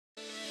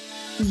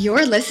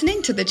You're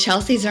listening to the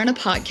Chelsea Zerna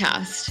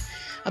podcast,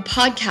 a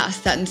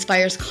podcast that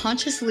inspires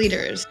conscious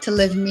leaders to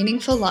live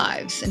meaningful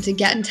lives and to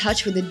get in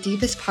touch with the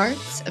deepest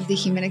parts of the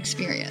human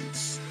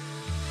experience.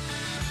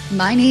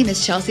 My name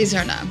is Chelsea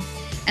Zerna,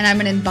 and I'm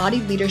an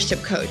embodied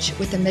leadership coach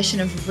with the mission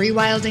of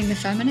rewilding the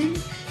feminine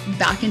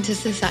back into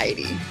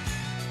society.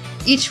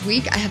 Each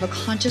week, I have a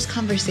conscious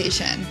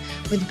conversation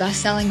with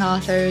best-selling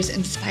authors,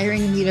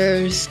 inspiring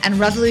leaders, and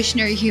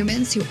revolutionary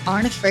humans who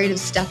aren't afraid of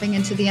stepping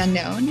into the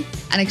unknown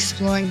and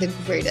exploring the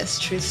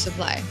greatest truths of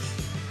life.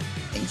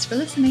 Thanks for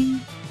listening.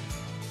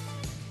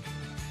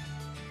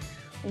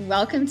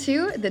 Welcome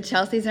to the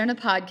Chelsea Zerna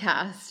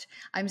podcast.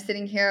 I'm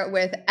sitting here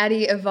with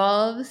Eddie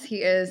Evolves.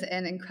 He is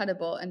an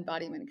incredible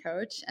embodiment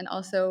coach and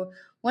also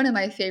one of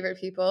my favorite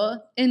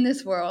people in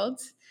this world.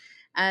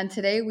 And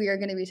today we are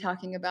going to be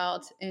talking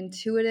about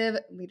intuitive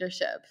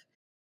leadership.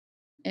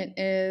 It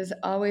is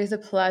always a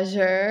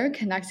pleasure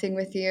connecting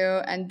with you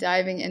and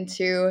diving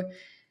into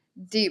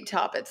deep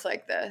topics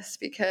like this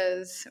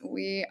because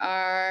we've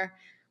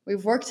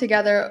worked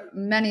together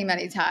many,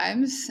 many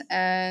times.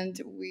 And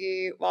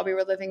while we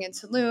were living in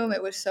Tulum,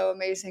 it was so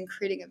amazing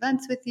creating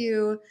events with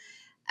you.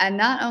 And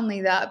not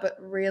only that, but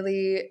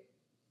really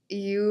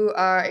you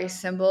are a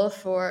symbol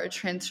for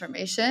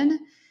transformation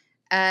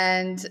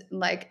and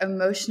like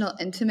emotional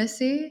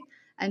intimacy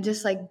and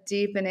just like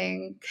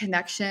deepening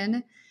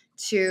connection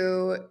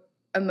to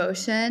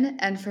emotion.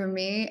 And for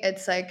me,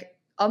 it's like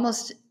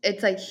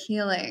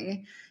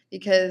healing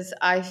because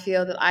I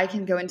feel that I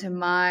can go into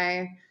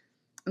my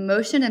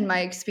emotion and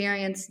my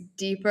experience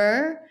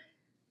deeper.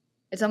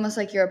 It's almost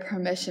like you're a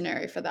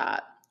permissionary for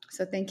that.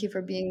 So thank you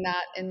for being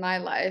that in my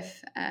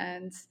life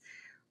and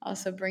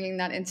also bringing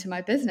that into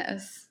my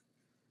business.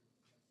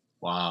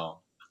 Wow.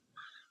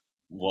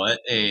 What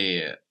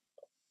a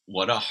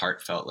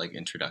heartfelt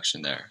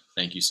introduction there.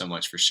 Thank you so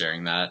much for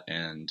sharing that.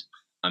 And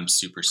I'm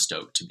super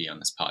stoked to be on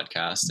this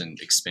podcast and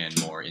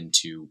expand more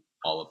into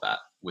all of that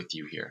with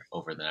you here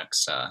over the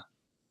next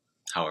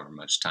however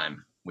much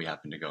time we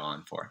happen to go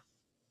on for.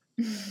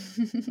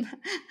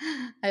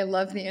 I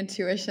love the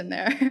intuition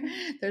there.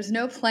 There's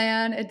no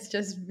plan. It's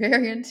just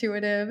very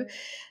intuitive.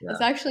 Yeah.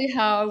 That's actually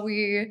how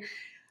we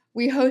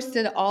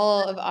hosted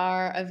all of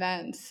our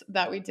events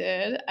that we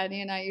did.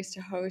 Eddie and I used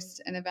to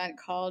host an event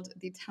called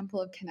the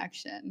Temple of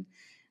Connection.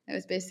 It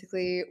was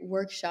basically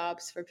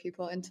workshops for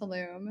people in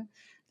Tulum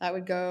that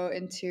would go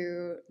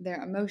into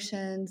their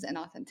emotions and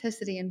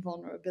authenticity and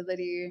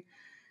vulnerability.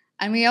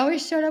 And we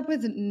always showed up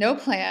with no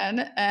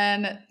plan,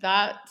 and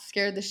that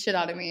scared the shit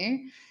out of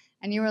me.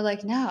 And you were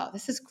like, no,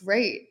 this is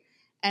great.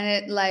 And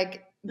it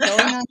going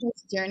on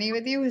this journey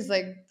with you was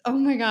like, oh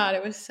my God,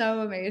 it was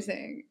so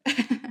amazing.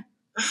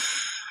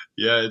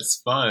 Yeah, it's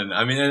fun.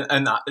 I mean,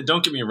 and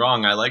don't get me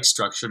wrong, I like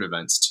structured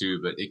events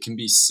too, but it can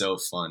be so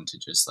fun to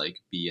just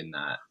be in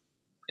that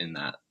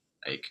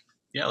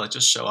let's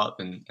just show up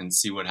and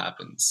see what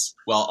happens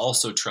while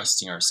also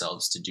trusting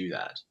ourselves to do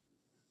that.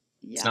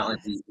 Yes. It's not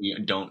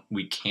like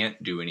we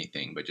can't do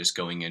anything, but just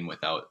going in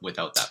without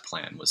that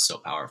plan was so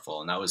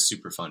powerful. And that was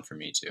super fun for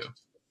me too.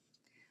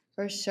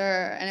 For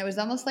sure. And it was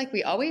almost like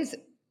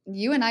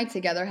you and I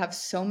together have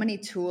so many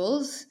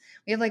tools.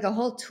 We have a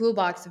whole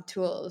toolbox of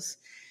tools.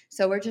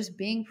 So we're just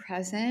being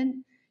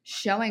present,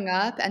 showing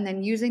up, and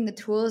then using the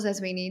tools as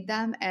we need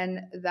them.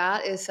 And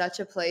that is such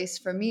a place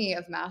for me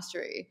of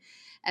mastery.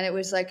 And it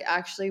was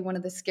actually one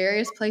of the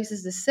scariest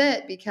places to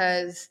sit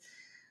because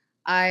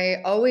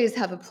I always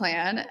have a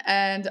plan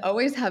and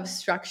always have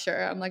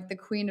structure. I'm like the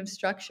queen of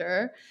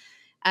structure.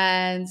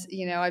 And,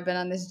 I've been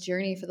on this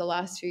journey for the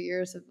last few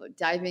years of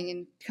diving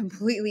in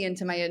completely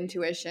into my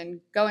intuition,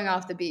 going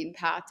off the beaten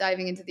path,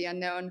 diving into the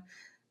unknown.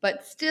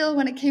 But still,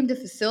 when it came to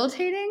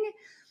facilitating,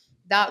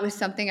 that was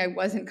something I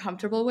wasn't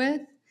comfortable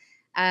with.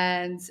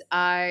 And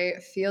I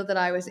feel that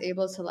I was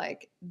able to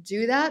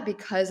do that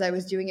because I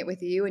was doing it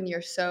with you and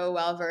you're so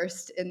well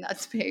versed in that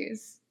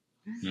space.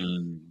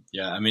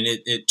 Yeah, I mean,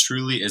 it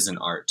truly is an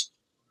art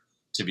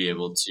to be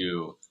able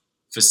to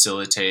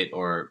facilitate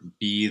or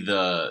be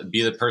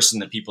the person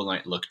that people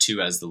might look to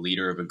as the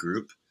leader of a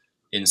group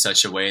in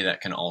such a way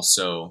that can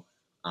also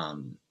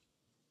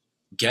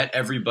get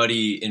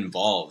everybody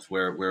involved,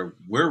 where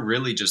we're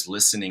really just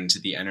listening to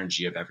the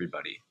energy of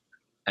everybody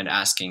and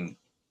asking,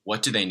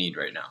 what do they need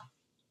right now?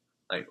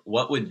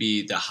 What would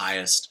be the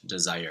highest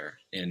desire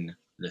in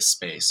this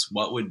space?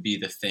 What would be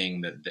the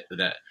thing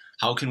that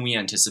how can we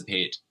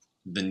anticipate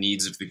the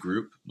needs of the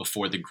group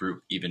before the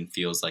group even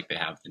feels like they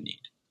have the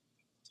need?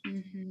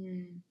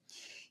 Mm-hmm.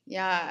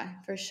 Yeah,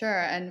 for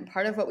sure. And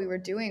part of what we were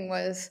doing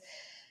was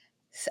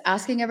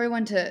asking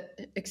everyone to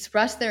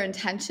express their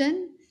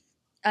intention.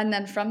 And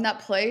then from that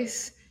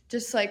place,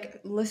 just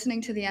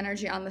listening to the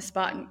energy on the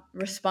spot and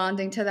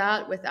responding to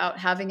that without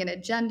having an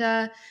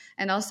agenda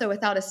and also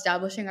without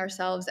establishing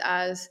ourselves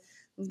as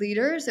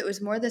leaders. It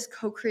was more this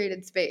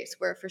co-created space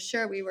where for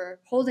sure we were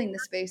holding the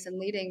space and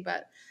leading,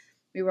 but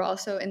we were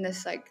also in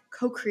this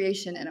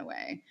co-creation in a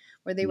way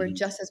where they were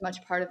just as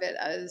much part of it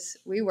as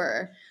we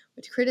were,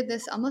 which created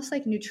this almost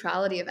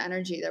neutrality of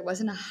energy. There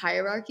wasn't a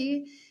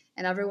hierarchy.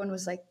 and everyone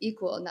was like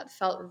equal, and that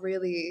felt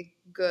really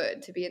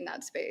good to be in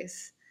that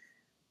space.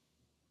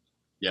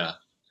 Yeah.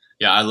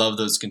 Yeah, I love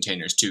those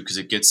containers too, because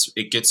it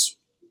gets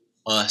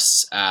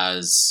us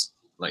as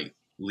like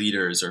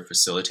leaders or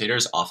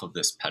facilitators off of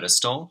this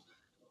pedestal,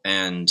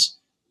 and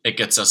it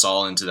gets us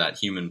all into that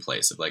human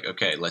place of like,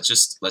 okay, let's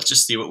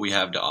just see what we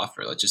have to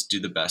offer. Let's just do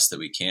the best that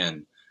we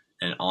can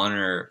and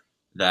honor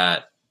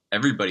that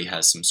everybody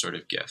has some sort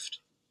of gift.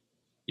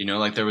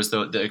 Like there was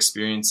the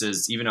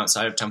experiences even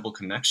outside of Temple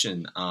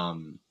Connection,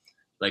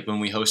 like when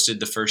we hosted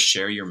the first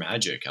Share Your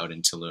Magic out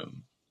in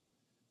Tulum.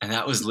 And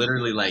that was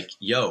literally like,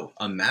 yo,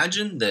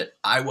 imagine that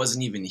I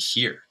wasn't even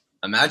here.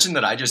 Imagine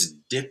that I just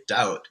dipped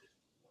out.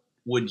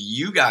 Would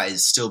you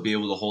guys still be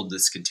able to hold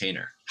this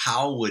container?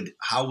 How would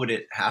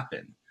it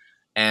happen?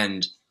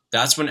 And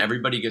that's when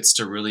everybody gets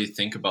to really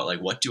think about like,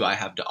 what do I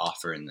have to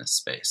offer in this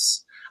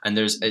space?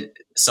 And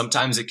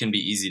sometimes it can be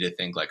easy to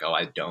think like, oh,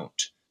 I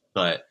don't.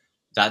 But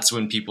that's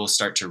when people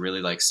start to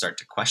really like start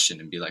to question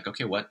and be like,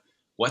 okay,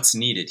 what's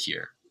needed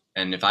here?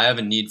 And if I have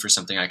a need for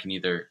something, I can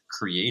either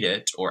create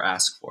it or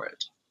ask for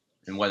it.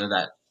 And whether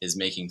that is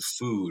making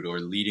food or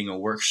leading a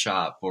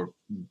workshop or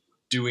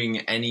doing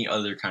any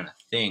other kind of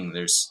thing,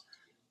 there's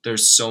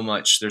so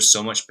much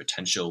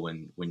potential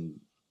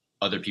when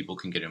other people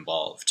can get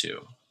involved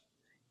too.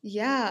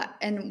 Yeah.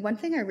 And one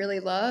thing I really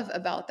love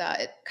about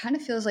that, it kind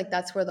of feels like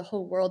that's where the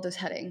whole world is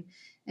heading,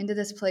 into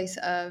this place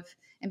of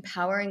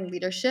empowering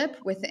leadership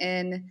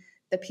within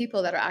the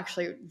people that are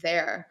actually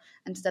there,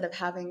 instead of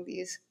having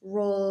these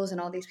roles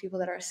and all these people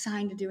that are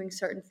assigned to doing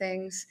certain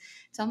things.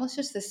 It's almost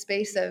just this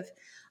space of,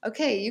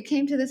 okay, you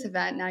came to this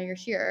event, now you're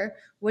here.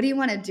 What do you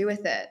want to do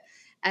with it?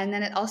 And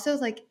then it also,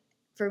 like,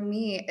 for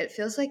me, it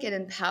feels like it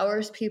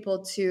empowers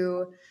people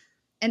to,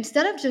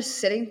 instead of just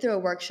sitting through a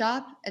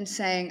workshop and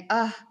saying,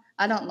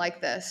 I don't like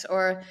this,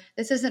 or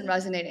this isn't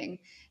resonating,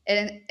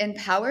 it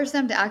empowers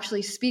them to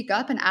actually speak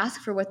up and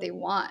ask for what they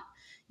want,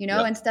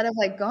 Yep. instead of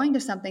like going to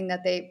something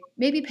that they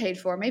maybe paid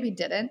for, maybe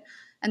didn't,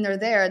 and they're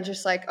there and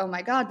just like, oh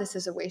my God, this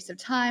is a waste of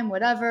time,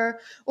 whatever,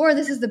 or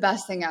this is the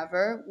best thing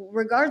ever.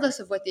 Regardless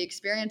of what the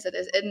experience it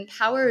is, it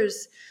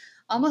empowers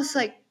almost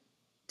like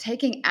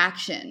taking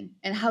action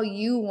and how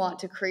you want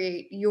to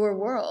create your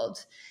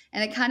world.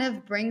 And it kind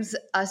of brings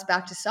us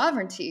back to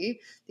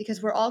sovereignty,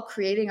 because we're all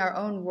creating our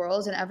own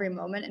worlds in every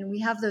moment. And we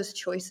have those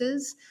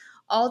choices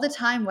all the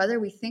time, whether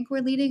we think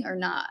we're leading or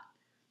not.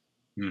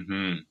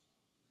 Mm-hmm.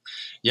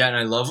 Yeah, and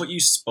I love what you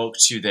spoke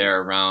to there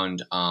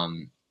around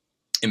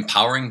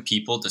empowering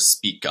people to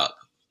speak up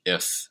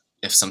if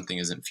something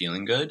isn't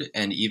feeling good,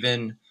 and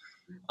even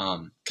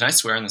can I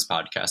swear on this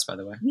podcast, by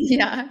the way?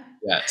 Yeah.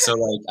 Yeah. So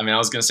like, I mean, I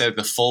was gonna say like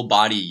the full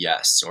body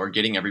yes, or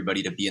getting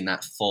everybody to be in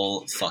that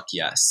full fuck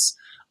yes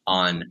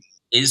on,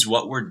 is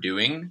what we're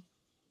doing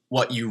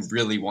what you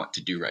really want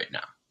to do right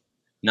now?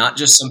 Not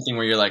just something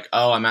where you're like,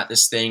 oh, I'm at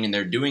this thing and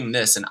they're doing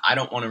this and I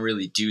don't want to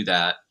really do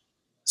that.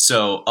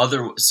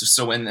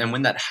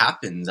 When that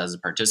happens as a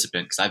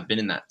participant, because I've been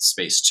in that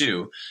space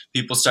too,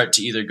 people start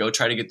to either go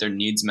try to get their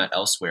needs met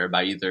elsewhere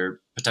by either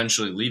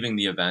potentially leaving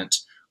the event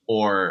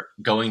or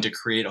going to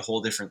create a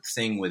whole different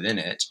thing within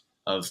it,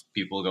 of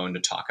people going to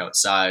talk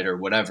outside or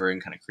whatever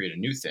and kind of create a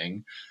new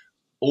thing.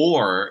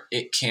 Or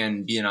it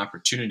can be an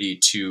opportunity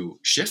to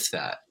shift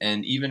that.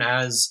 And even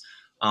as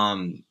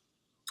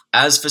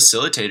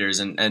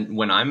facilitators, and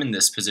when I'm in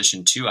this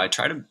position too, I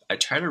try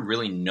to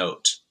really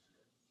note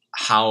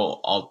how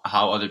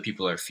other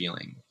people are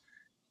feeling.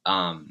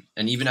 And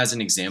even as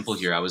an example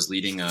here, I was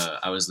leading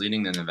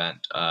an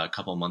event a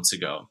couple months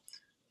ago,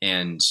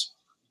 and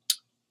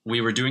we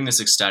were doing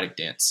this ecstatic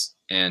dance,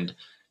 and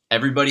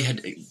everybody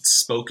had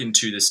spoken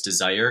to this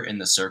desire in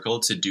the circle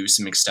to do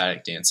some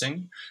ecstatic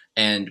dancing.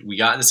 And we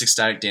got this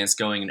ecstatic dance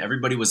going, and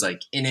everybody was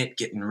like in it,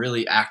 getting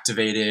really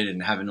activated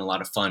and having a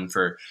lot of fun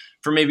for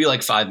maybe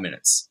like 5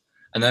 minutes.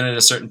 And then at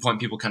a certain point,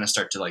 people kind of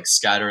start to like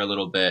scatter a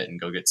little bit and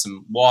go get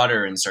some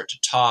water and start to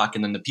talk.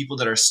 And then the people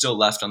that are still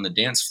left on the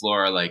dance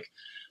floor are like,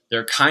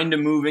 they're kind of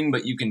moving,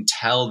 but you can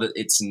tell that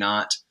it's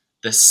not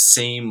the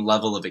same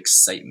level of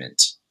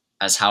excitement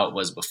as how it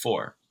was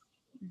before.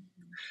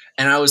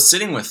 And I was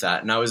sitting with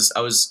that, and I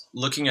was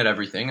looking at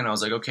everything, and I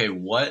was like, okay,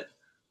 what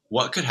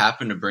could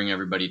happen to bring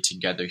everybody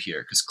together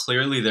here? Because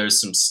clearly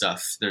there's some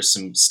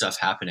stuff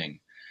happening.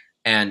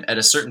 And at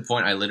a certain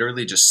point, I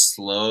literally just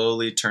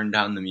slowly turned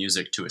down the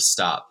music to a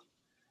stop.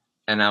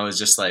 And I was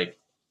just like,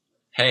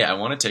 hey, I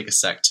want to take a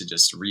sec to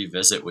just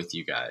revisit with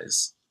you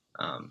guys.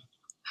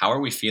 How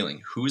are we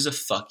feeling? Who's a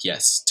fuck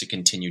yes to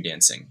continue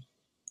dancing?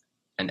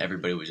 And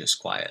everybody was just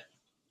quiet.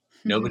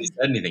 Nobody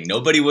said anything.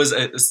 Nobody was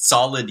a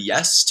solid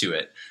yes to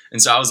it.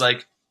 And so I was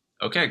like,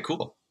 okay,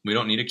 cool. We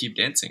don't need to keep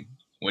dancing.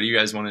 What do you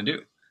guys want to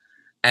do?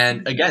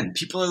 And again,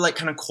 people are like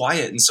kind of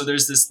quiet. And so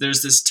there's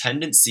this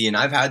tendency, and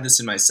I've had this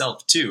in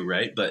myself too,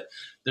 right? But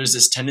there's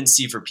this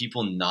tendency for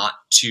people not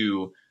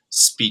to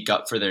speak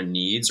up for their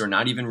needs, or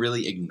not even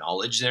really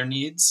acknowledge their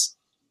needs,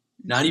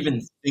 not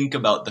even think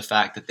about the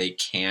fact that they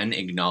can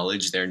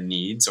acknowledge their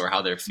needs or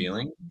how they're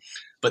feeling,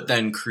 but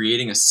then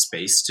creating a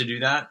space to do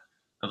that,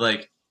 of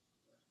like,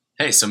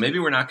 hey, so maybe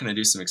we're not going to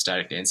do some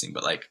ecstatic dancing,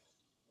 but like,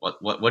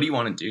 what do you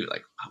want to do?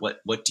 Like,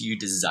 what do you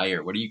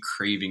desire? What are you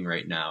craving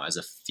right now as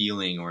a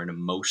feeling or an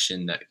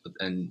emotion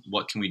and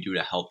what can we do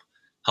to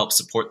help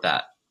support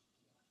that?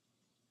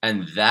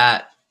 And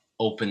that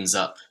opens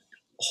up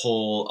a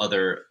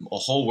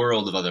whole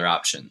world of other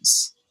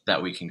options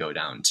that we can go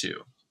down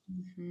to.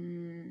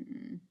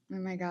 Mm-hmm. Oh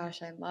my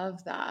gosh, I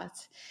love that.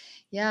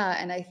 Yeah,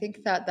 and I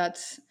think that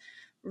that's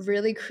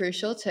really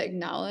crucial to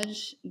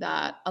acknowledge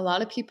that a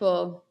lot of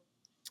people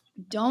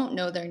don't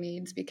know their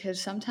needs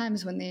because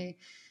sometimes when they,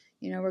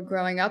 were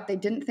growing up, they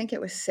didn't think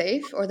it was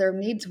safe or their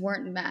needs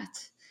weren't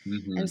met.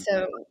 And Mm-hmm.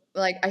 so,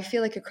 like, I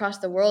feel like across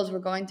the world, we're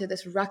going through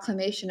this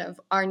reclamation of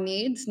our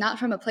needs, not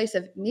from a place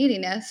of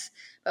neediness,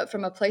 but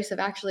from a place of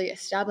actually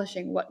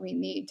establishing what we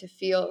need to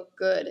feel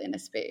good in a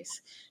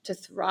space, to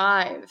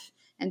thrive,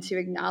 and to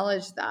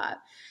acknowledge that.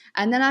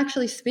 And then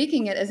actually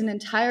speaking it is an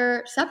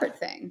entire separate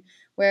thing,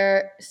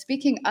 where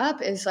speaking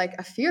up is like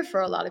a fear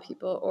for a lot of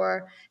people,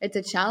 or it's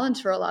a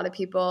challenge for a lot of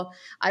people.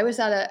 I was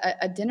at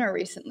a dinner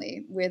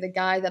recently with a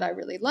guy that I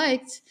really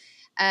liked,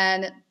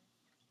 and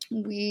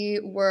we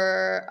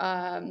were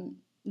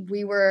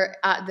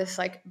at this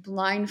like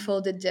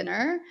blindfolded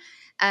dinner,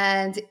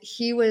 and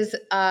he was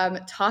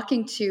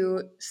talking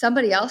to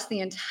somebody else the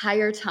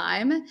entire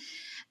time,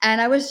 and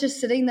I was just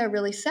sitting there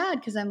really sad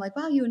because I'm like,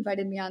 wow, you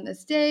invited me on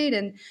this date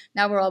and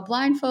now we're all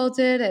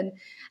blindfolded,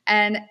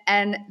 and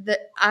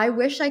I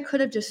wish I could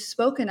have just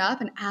spoken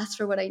up and asked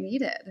for what I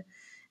needed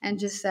and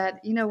just said,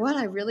 you know what,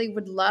 I really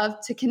would love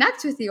to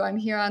connect with you. I'm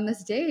here on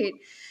this date.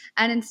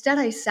 And instead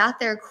I sat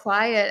there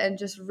quiet and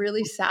just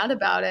really sad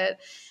about it.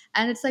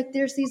 And it's like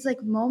there's these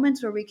like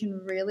moments where we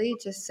can really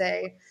just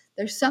say,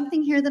 there's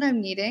something here that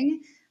I'm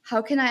needing.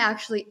 How can I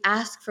actually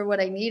ask for what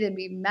I need and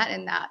be met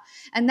in that?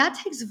 And that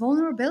takes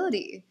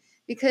vulnerability,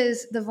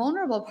 because the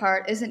vulnerable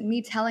part isn't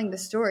me telling the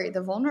story.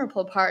 The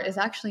vulnerable part is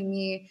actually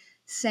me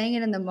saying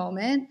it in the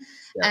moment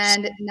Yes.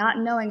 and not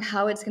knowing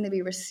how it's going to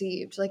be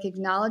received, like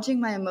acknowledging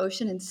my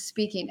emotion and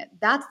speaking it.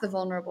 That's the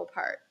vulnerable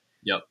part.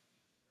 Yep.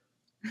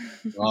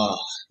 Oh,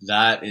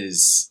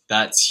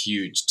 that's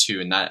huge too.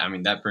 And that, I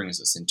mean, that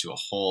brings us into a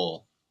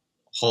whole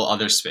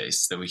other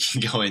space that we can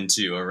go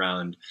into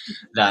around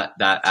that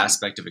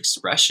aspect of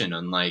expression.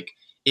 And like,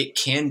 it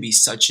can be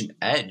such an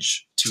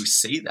edge to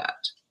say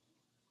that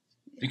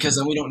because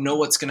then we don't know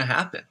what's going to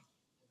happen.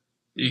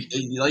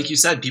 Like you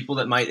said, people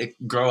that might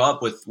grow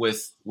up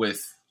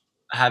with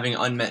having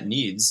unmet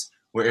needs,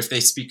 where if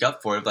they speak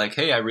up for it, like,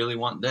 hey, I really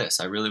want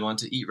this, I really want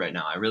to eat right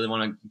now, I really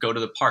want to go to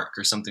the park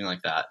or something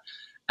like that,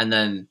 and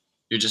then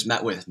you're just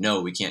met with,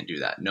 no, we can't do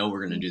that, no, we're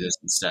going to do this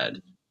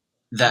instead.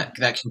 That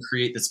can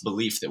create this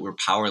belief that we're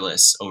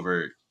powerless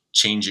over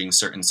changing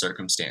certain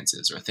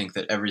circumstances, or think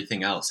that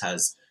everything else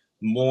has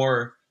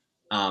more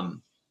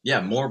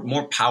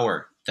more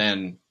power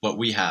than what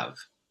we have.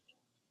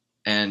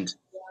 And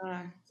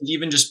Yeah.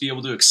 even just be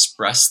able to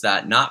express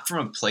that, not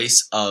from a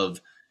place of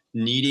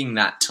needing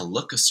that to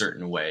look a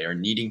certain way or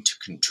needing to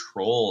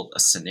control a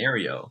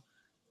scenario,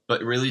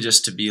 but really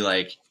just to be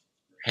like,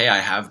 hey, I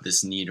have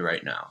this need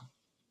right now.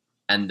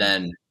 And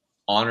then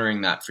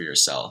honoring that for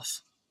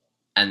yourself,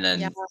 and Yeah,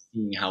 then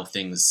seeing how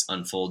things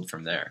unfold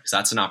from there. Because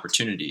that's an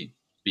opportunity,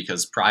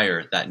 because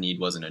prior that need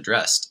wasn't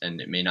addressed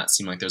and it may not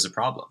seem like there's a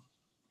problem.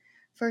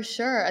 for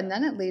sure. And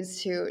then it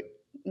leads to,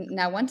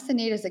 now once the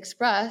need is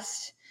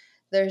expressed,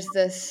 there's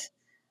this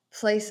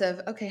place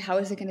of, okay, how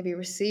is it going to be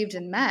received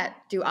and met?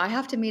 Do I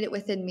have to meet it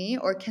within me,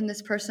 or can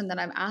this person that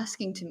I'm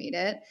asking to meet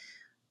it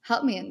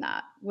help me in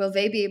that? Will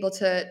they be able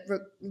to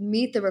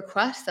meet the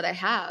request that I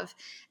have?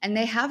 And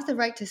they have the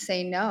right to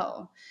say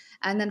no.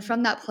 And then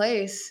from that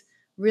place,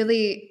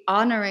 really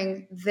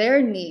honoring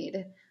their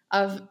need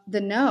of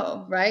the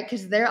no, right?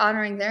 Because they're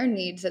honoring their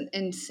needs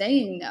and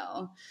saying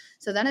no.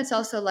 So then it's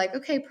also like,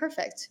 okay,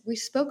 perfect. We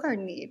spoke our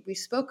need, we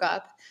spoke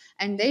up,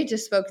 and they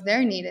just spoke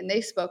their need and they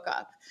spoke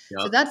up.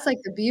 So Yep. that's like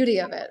the beauty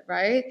of it,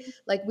 right?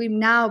 Like we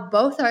now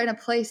both are in a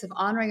place of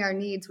honoring our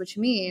needs, which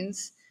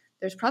means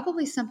there's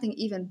probably something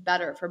even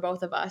better for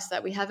both of us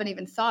that we haven't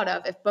even thought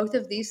of. If both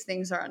of these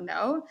things are a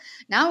no,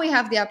 now we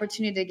have the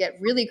opportunity to get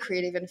really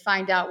creative and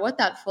find out what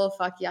that full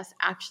fuck yes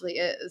actually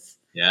is.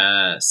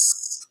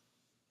 Yes.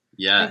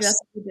 Maybe Yes.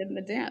 that's what we did in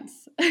the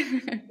dance.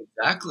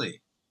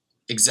 Exactly.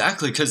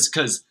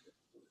 Because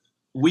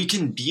we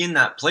can be in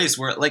that place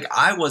where, like,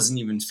 I wasn't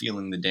even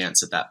feeling the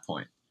dance at that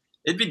point.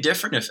 It'd be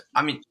different if,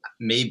 I mean,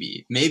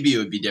 maybe it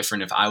would be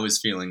different if I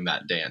was feeling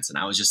that dance and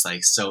I was just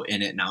like so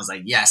in it and I was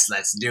like, yes,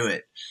 let's do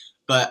it.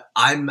 But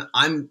I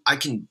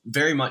can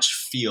very much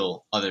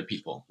feel other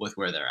people with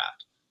where they're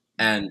at.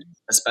 And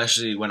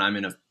especially when I'm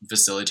in a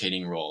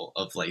facilitating role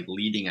of like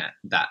leading at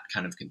that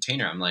kind of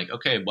container, I'm like,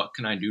 okay, what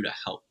can I do to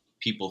help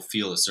people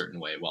feel a certain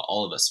way while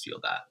all of us feel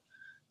that?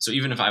 So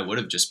even if I would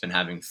have just been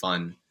having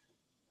fun,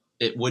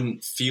 it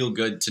wouldn't feel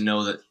good to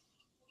know that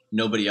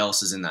nobody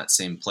else is in that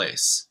same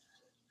place.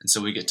 And so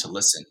we get to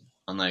listen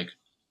on like,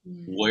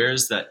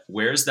 where's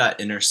that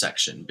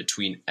intersection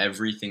between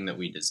everything that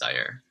we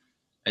desire,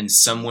 and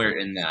somewhere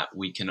in that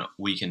we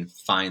can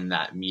find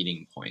that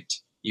meeting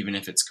point, even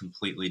if it's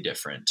completely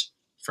different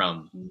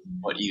from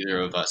what either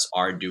of us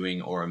are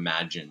doing or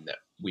imagine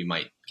we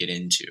might get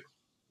into.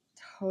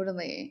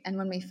 Totally. And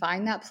when we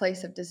find that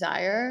place of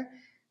desire,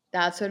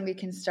 that's when we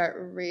can start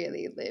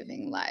really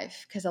living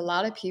life. Because a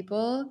lot of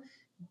people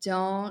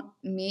don't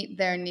meet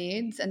their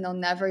needs and they'll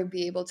never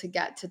be able to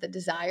get to the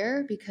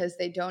desire because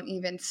they don't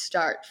even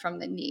start from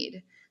the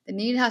need. The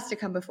need has to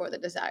come before the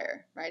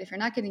desire, right? If you're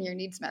not getting your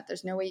needs met,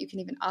 there's no way you can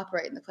even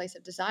operate in the place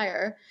of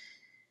desire.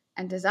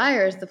 And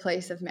desire is the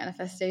place of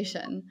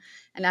manifestation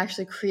and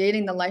actually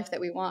creating the life that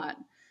we want.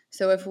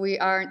 So if we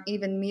aren't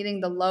even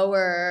meeting the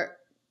lower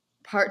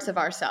parts of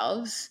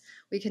ourselves,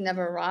 we can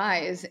never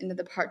rise into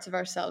the parts of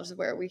ourselves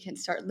where we can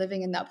start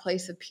living in that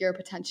place of pure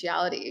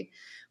potentiality,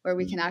 where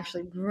we can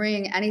actually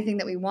bring anything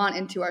that we want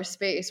into our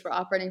space. We're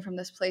operating from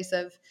this place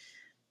of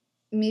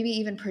maybe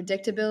even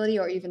predictability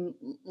or even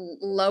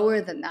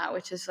lower than that,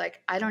 which is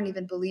like, I don't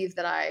even believe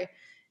that I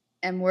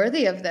am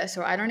worthy of this,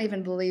 or I don't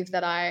even believe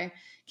that I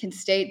can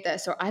state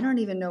this, or I don't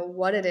even know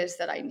what it is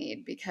that I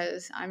need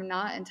because I'm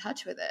not in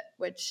touch with it,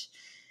 which,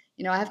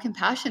 I have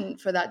compassion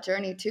for that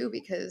journey too,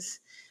 because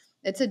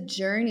it's a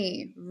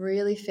journey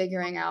really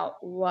figuring out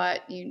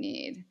what you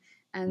need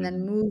and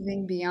then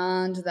moving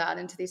beyond that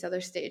into these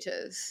other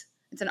stages.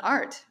 It's an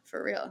art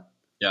for real.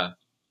 Yeah.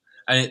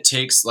 And it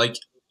takes like,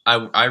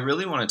 I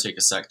really want to take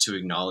a sec to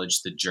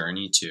acknowledge the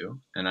journey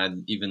too. And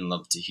I'd even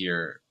love to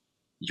hear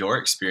your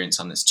experience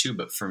on this too.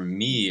 But for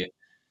me,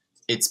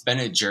 it's been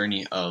a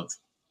journey of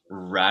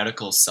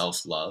radical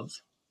self-love.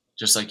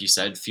 Just like you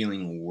said,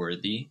 feeling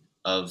worthy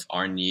of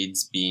our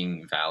needs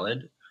being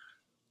valid.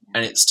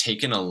 And it's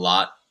taken a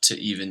lot to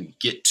even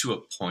get to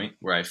a point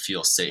where I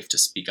feel safe to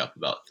speak up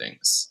about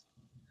things.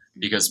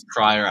 Because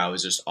prior I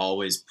was just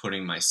always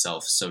putting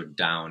myself so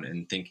down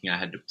and thinking I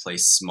had to play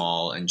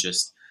small and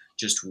just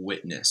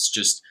witness,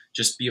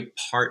 just be a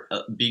part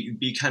of,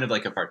 be kind of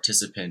like a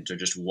participant or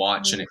just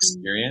watch and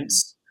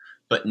experience,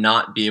 but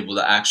not be able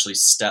to actually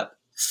step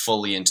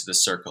fully into the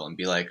circle and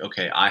be like,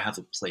 okay, I have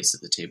a place at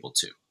the table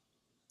too.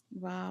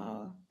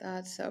 Wow,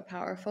 that's so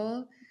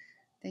powerful.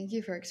 Thank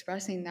you for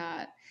expressing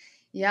that.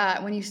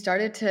 Yeah, when you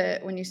started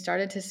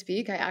to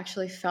speak, I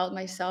actually felt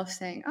myself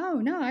saying, "Oh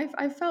no,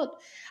 I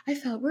felt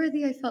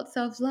worthy. I felt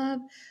self-love."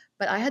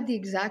 But I had the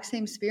exact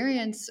same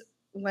experience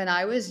when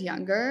I was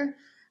younger.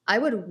 I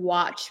would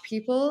watch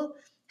people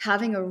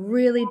having a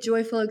really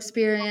joyful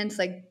experience,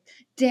 like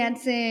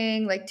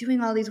dancing, like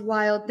doing all these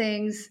wild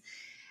things,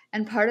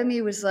 and part of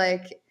me was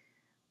like,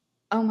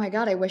 oh my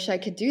God, I wish I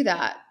could do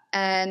that.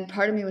 And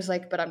part of me was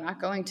like, but I'm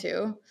not going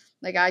to.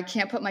 Like, I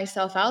can't put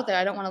myself out there.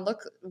 I don't want to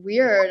look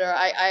weird.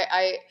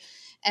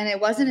 And it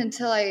wasn't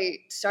until I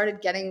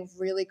started getting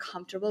really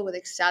comfortable with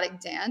ecstatic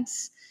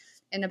dance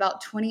in about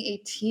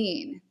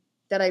 2018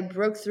 that I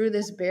broke through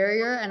this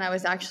barrier and I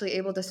was actually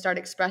able to start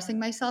expressing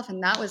myself.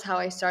 And that was how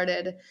I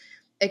started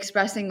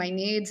expressing my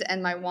needs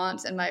and my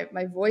wants and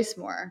my voice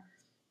more,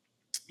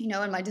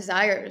 and my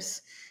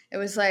desires. It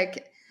was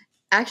like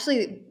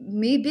actually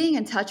me being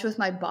in touch with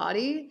my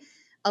body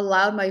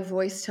allowed my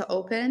voice to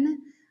open,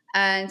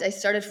 and I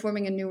started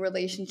forming a new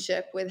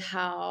relationship with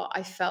how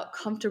I felt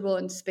comfortable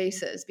in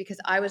spaces because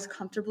I was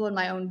comfortable in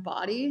my own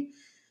body,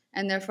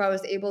 and therefore I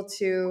was able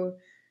to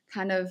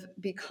kind of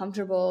be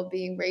comfortable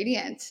being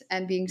radiant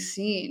and being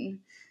seen.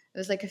 It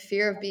was like a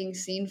fear of being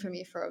seen for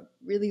me for a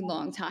really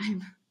long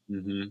time.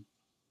 Mm-hmm.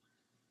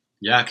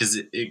 Yeah,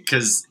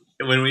 because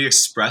when we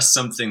express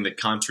something that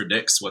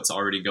contradicts what's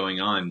already going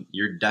on,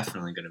 you're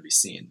definitely going to be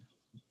seen.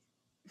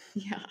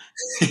 Yeah.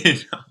 You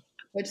know?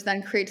 Which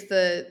then creates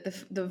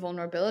the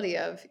vulnerability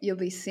of you'll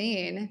be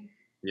seen,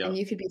 Yeah. and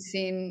you could be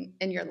seen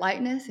in your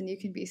lightness and you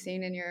can be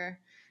seen in your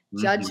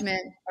Mm-hmm.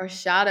 judgment or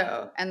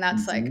shadow, and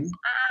that's like,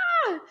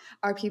 Mm-hmm.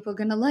 are people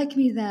gonna like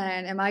me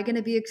then? Am I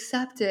gonna be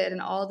accepted?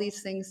 And all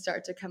these things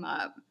start to come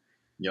up.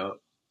 Yep.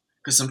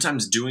 Because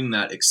sometimes doing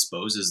that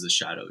exposes the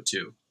shadow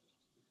too.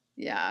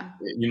 Yeah.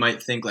 You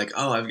might think like,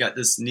 oh, I've got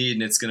this need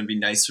and it's going to be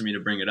nice for me to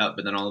bring it up.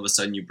 But then all of a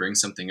sudden you bring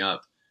something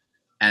up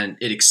and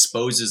it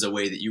exposes a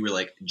way that you were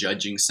like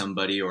judging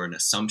somebody or an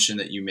assumption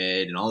that you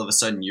made. And all of a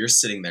sudden you're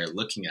sitting there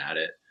looking at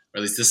it, or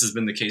at least this has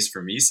been the case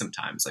for me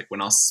sometimes. Like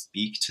when I'll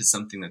speak to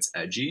something that's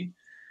edgy,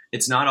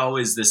 it's not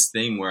always this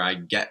thing where I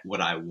get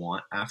what I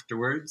want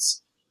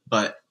afterwards,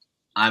 but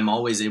I'm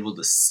always able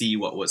to see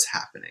what was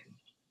happening.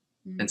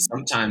 And Mhm.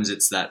 sometimes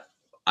it's that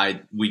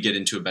we get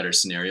into a better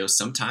scenario.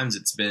 Sometimes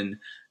it's been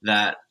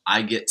that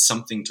I get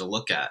something to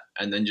look at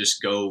and then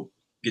just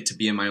get to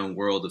be in my own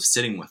world of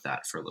sitting with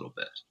that for a little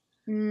bit.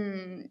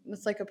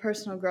 It's like a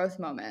personal growth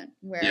moment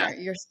Yeah. where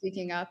you're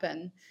speaking up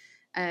and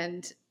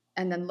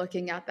and then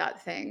looking at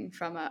that thing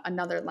from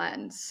another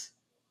lens.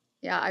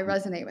 Yeah, I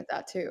resonate with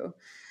that too.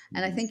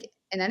 And I Mm-hmm. think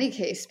in any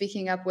case,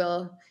 speaking up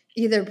will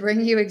either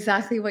bring you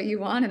exactly what you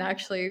want and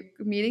actually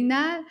meeting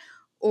that,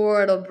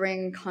 or it'll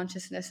bring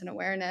consciousness and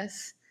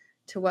awareness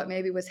to what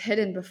maybe was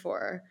hidden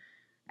before.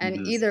 And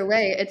Mm-hmm. either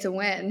way, it's a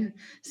win.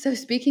 So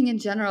speaking in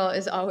general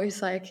is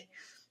always like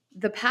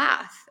the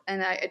path.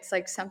 And it's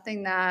like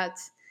something that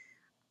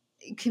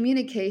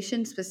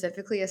communication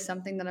specifically is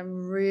something that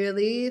I'm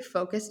really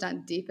focused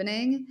on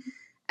deepening.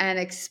 and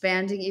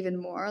expanding even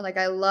more. Like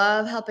I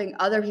love helping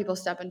other people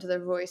step into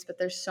their voice, but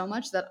there's so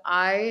much that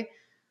I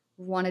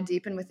want to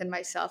deepen within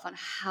myself on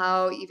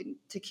how even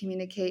to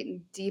communicate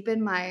and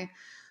deepen my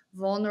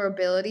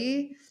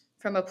vulnerability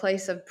from a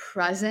place of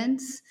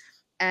presence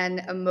and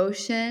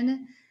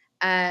emotion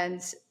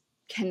and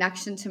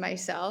connection to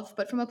myself,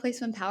 but from a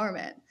place of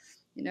empowerment.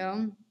 You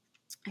know,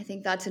 I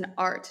think that's an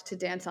art to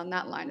dance on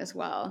that line as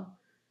well.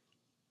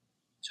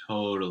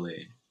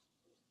 Totally.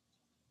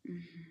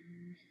 Mm-hmm.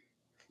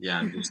 Yeah,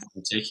 I'm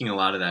taking a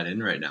lot of that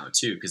in right now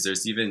too, because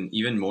there's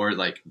even more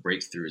like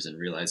breakthroughs and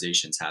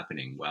realizations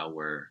happening while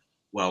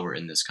we're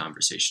in this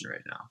conversation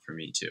right now for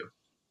me too.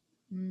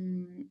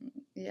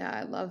 Yeah,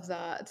 I love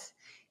that.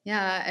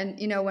 Yeah, and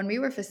when we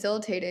were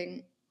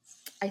facilitating,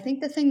 I think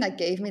the thing that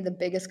gave me the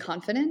biggest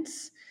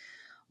confidence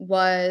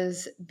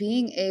was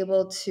being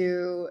able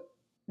to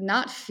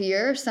not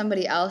fear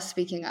somebody else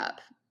speaking up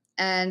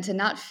and to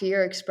not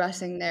fear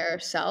expressing their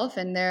self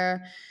and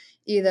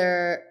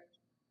either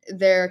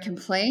their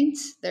complaint,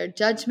 their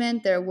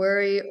judgment, their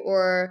worry,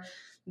 or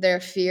their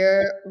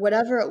fear,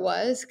 whatever it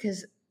was.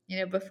 Because,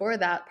 before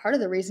that, part of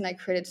the reason I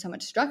created so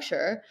much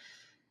structure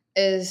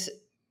is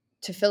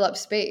to fill up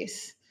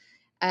space.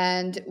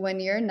 And when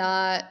you're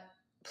not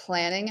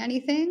planning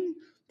anything,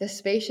 the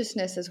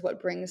spaciousness is what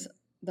brings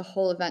the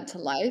whole event to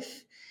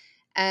life.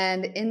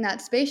 And in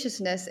that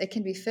spaciousness, it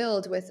can be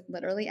filled with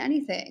literally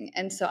anything.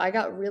 And so I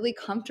got really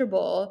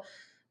comfortable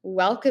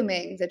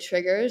welcoming the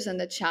triggers and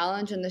the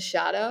challenge and the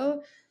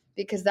shadow,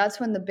 because that's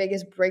when the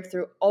biggest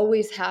breakthrough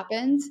always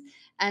happens.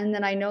 And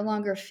then I no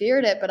longer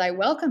feared it, but I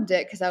welcomed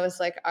it because I was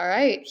like, all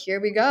right,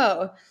 here we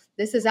go.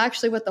 This is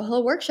actually what the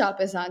whole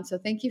workshop is on. So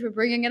thank you for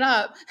bringing it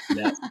up.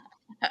 Yeah.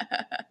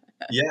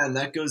 Yeah, and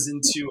that goes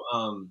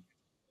into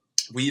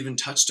we even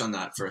touched on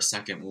that for a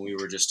second when we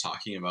were just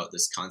talking about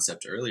this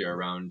concept earlier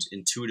around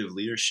intuitive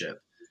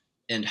leadership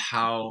and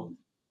how,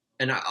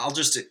 and I'll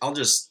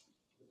just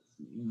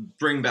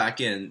bring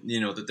back in,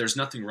 that there's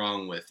nothing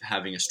wrong with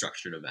having a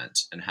structured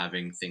event and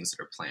having things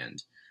that are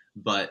planned,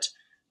 but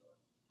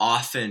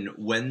often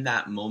when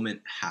that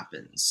moment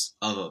happens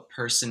of a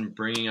person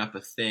bringing up a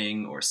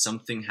thing or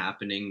something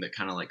happening that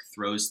kind of like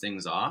throws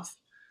things off,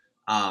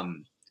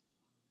 um,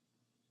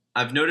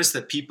 I've noticed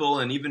that people,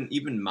 and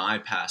even my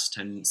past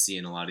tendency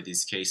in a lot of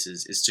these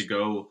cases is to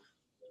go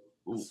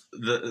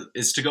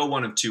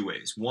one of two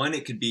ways. One,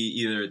 it could be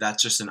either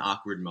that's just an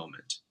awkward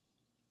moment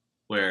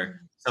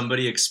where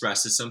somebody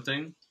expresses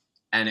something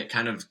and it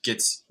kind of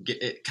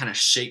it kind of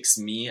shakes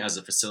me as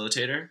a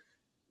facilitator,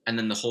 and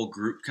then the whole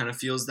group kind of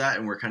feels that,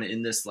 and we're kind of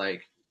in this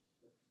like,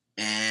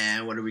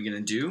 what are we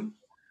gonna do?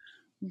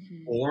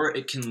 Mm-hmm. Or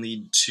it can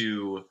lead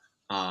to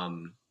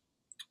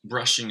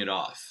brushing it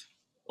off,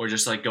 or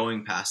just like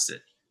going past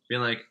it,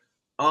 being like,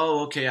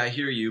 oh, okay, I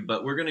hear you,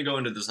 but we're gonna go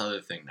into this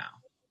other thing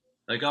now.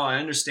 Like, oh, I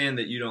understand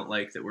that you don't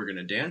like that we're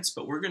gonna dance,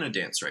 but we're gonna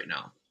dance right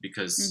now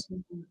because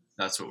Mm-hmm.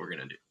 that's what we're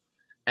gonna do.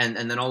 And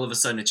then all of a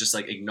sudden it's just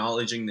like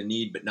acknowledging the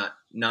need, but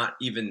not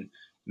even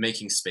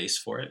making space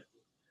for it.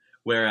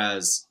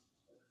 Whereas,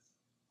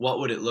 what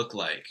would it look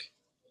like?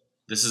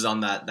 This is on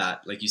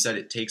that like you said,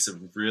 it takes a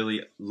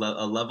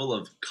level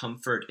of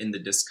comfort in the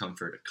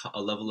discomfort,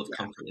 a level of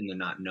comfort in the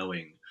not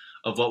knowing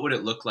of what would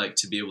it look like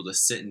to be able to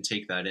sit and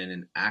take that in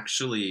and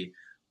actually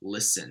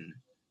listen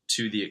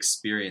to the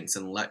experience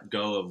and let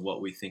go of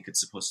what we think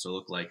it's supposed to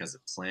look like as a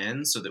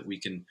plan, so that we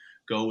can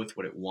go with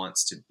what it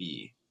wants to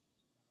be.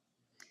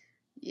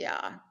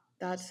 Yeah,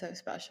 that's so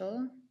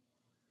special.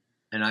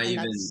 And I And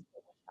even that's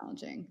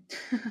challenging.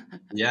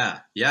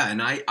 Yeah,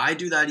 and I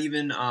do that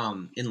even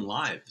in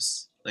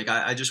lives. Like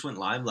I just went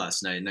live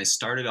last night and I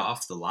started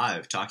off the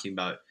live talking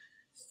about,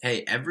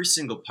 hey, every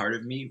single part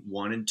of me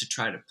wanted to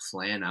try to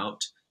plan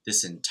out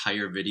this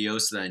entire video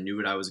so that I knew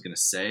what I was going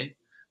to say.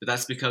 But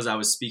that's because I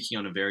was speaking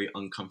on a very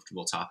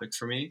uncomfortable topic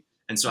for me.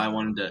 And so I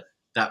wanted to,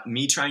 that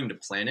me trying to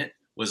plan it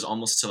was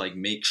almost to like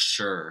make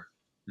sure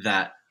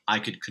that I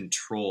could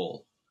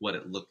control what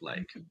it looked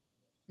like.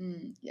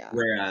 Yeah.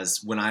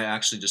 Whereas when I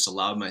actually just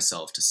allowed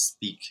myself to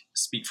speak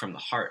from the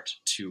heart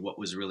to what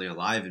was really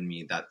alive in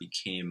me, that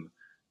became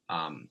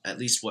at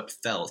least what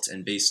felt,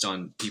 and based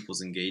on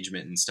people's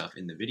engagement and stuff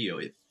in the video,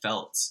 it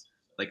felt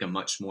like a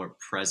much more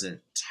present,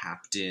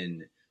 tapped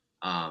in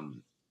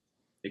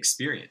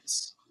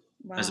experience,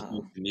 as Wow.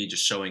 opposed to me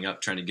just showing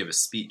up trying to give a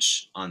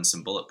speech on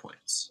some bullet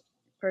points.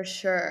 For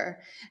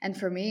sure. And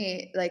for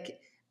me, like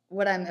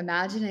what I'm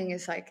imagining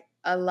is like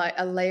a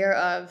layer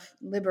of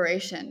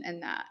liberation in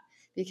that,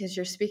 because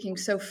you're speaking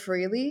so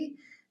freely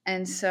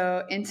and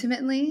so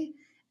intimately.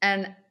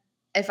 And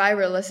if I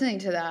were listening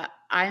to that,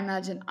 I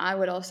imagine I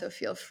would also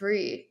feel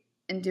free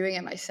in doing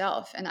it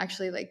myself and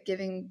actually like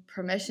giving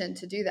permission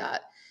to do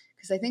that.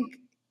 Because I think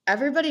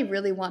everybody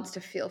really wants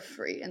to feel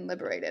free and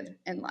liberated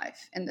in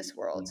life, in this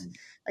world. Mhm.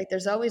 Like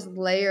there's always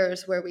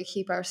layers where we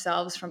keep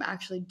ourselves from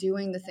actually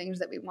doing the things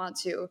that we want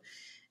to.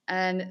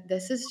 And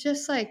this is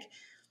just like,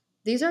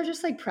 these are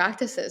just like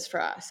practices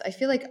for us. I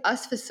feel like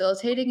us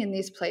facilitating in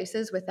these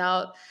places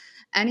without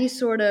any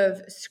sort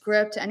of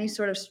script, any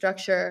sort of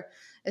structure,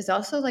 is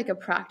also like a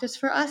practice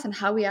for us and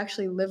how we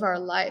actually live our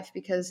life.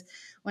 Because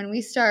when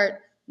we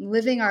start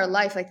living our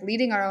life, like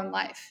leading our own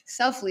life,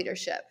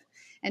 self-leadership,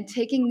 and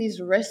taking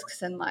these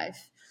risks in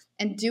life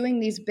and doing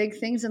these big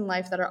things in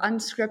life that are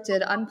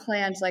unscripted,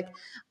 unplanned, like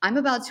I'm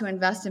about to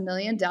invest $1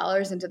 million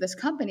into this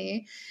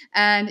company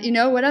and,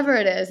 whatever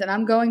it is, and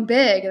I'm going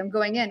big and I'm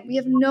going in, we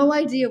have no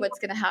idea what's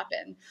going to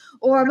happen.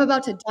 Or I'm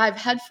about to dive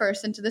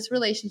headfirst into this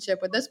relationship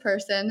with this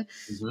person,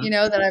 Mm-hmm.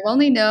 that I've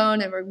only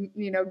known, and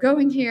we're,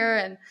 going here.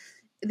 And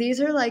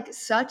these are like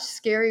such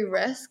scary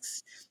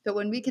risks. But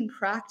when we can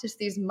practice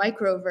these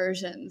micro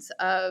versions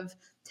of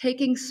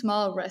taking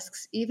small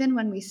risks, even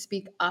when we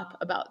speak up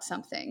about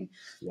something,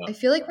 I Yep.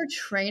 feel like we're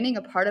training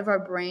a part of our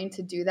brain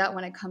to do that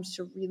when it comes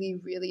to really,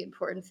 really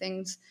important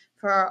things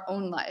for our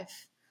own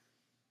life.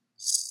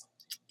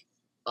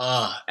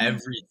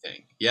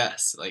 Everything.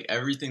 Yes, like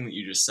everything that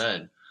you just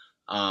said.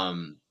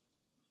 Um,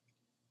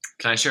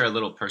 can I share a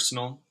little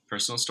personal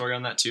story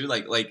on that too?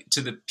 Like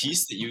to the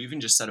piece that you even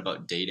just said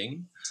about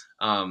dating.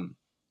 Um,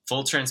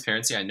 full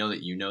transparency, I know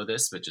that you know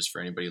this, but just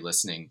for anybody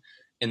listening,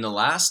 in the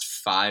last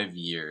 5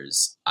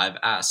 years, I've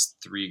asked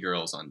 3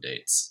 girls on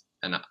dates,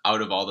 and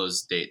out of all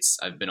those dates,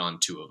 I've been on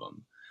 2 of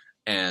them.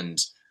 And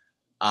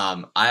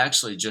I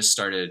actually just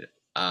started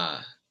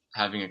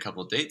having a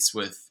couple dates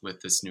with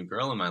this new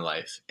girl in my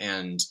life,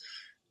 and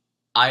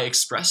I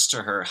expressed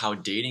to her how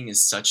dating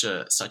is such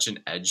an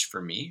edge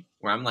for me,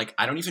 where I'm like,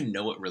 I don't even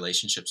know what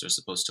relationships are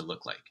supposed to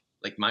look like.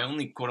 Like my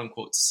only quote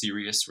unquote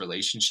serious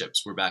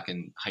relationships were back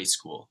in high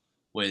school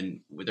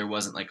when there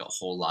wasn't like a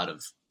whole lot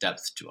of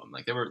depth to them.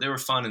 Like they were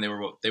fun and they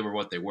were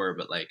what they were,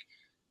 but like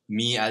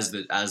me as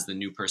the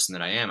new person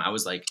that I am, I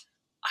was like,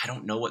 I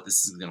don't know what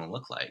this is going to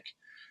look like.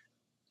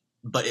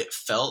 But it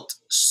felt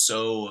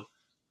so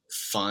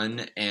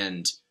fun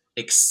and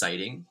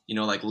exciting,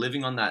 like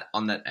living on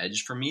that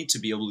edge for me to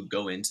be able to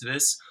go into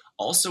this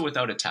also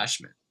without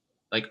attachment,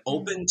 like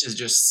open to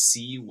just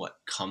see what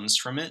comes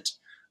from it,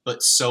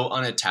 but so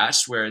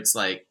unattached where it's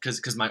like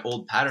because my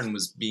old pattern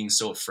was being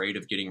so afraid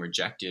of getting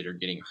rejected or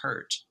getting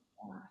hurt,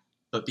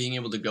 but being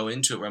able to go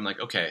into it where I'm like,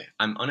 okay,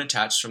 I'm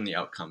unattached from the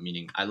outcome,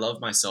 meaning I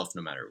love myself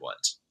no matter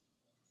what,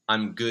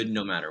 I'm good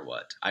no matter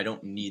what, I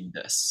don't need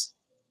this,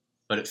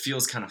 but it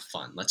feels kind of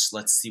fun. Let's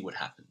see what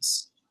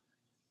happens.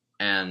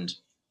 And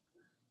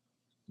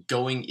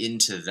going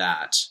into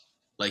that,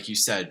 like you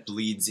said,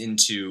 bleeds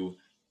into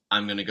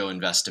I'm going to go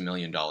invest $1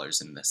 million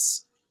in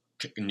this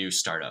new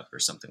startup or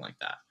something like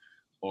that,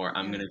 or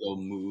I'm Yeah. going to go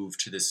move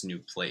to this new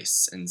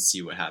place and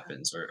see what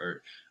happens,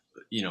 or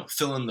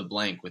fill in the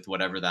blank with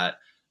whatever that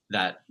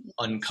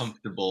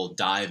uncomfortable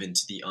dive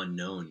into the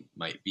unknown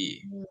might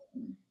be.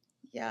 Mhm.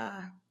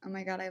 Yeah. Oh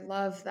my God, I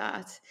love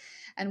that.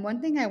 And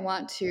one thing I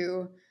want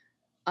to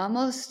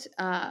almost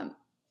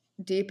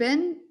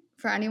deepen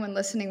for anyone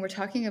listening, we're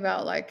talking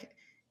about like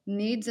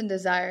needs and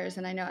desires.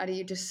 And I know, Eddie,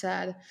 you just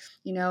said,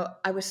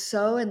 I was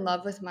so in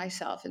love with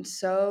myself and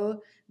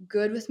so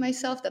good with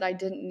myself that I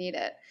didn't need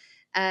it.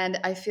 And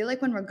I feel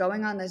like when we're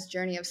going on this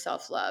journey of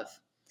self love,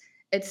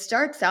 it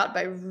starts out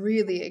by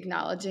really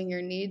acknowledging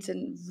your needs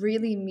and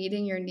really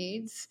meeting your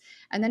needs.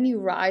 And then you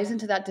rise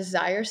into that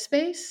desire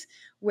space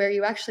where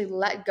you actually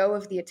let go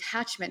of the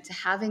attachment to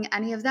having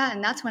any of that.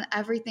 And that's when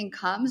everything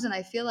comes. And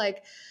I feel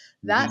like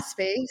that Mm-hmm.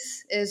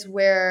 space is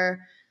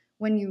where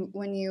when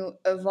you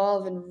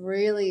evolve and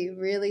really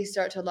really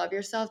start to love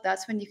yourself,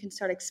 that's when you can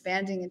start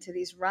expanding into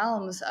these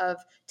realms of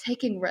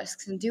taking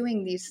risks and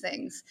doing these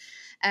things.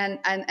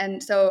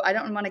 And so I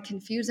don't want to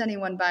confuse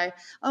anyone by,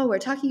 oh, we're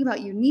talking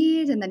about you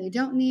need and then you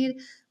don't need.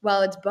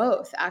 Well, it's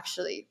both,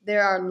 actually.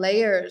 There are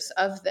layers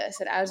of this.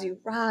 And as you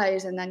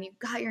rise and then you've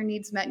got your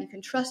needs met and you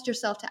can trust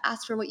yourself to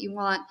ask for what you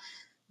want,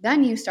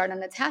 then you start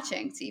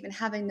unattaching to even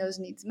having those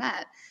needs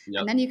met. And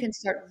Yep. then you can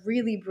start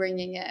really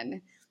bringing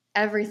in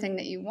everything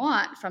that you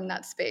want from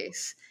that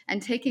space and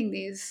taking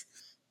these.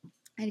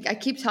 I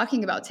keep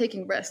talking about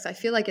taking risks. I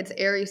feel like it's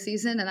Aries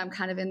season, and I'm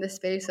kind of in the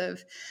space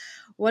of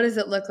what does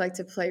it look like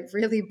to play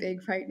really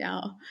big right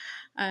now?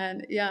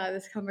 And yeah,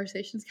 this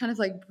conversation is kind of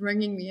like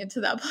bringing me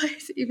into that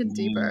place even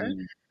deeper.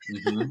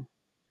 Mm-hmm.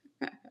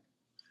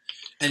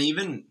 And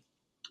even,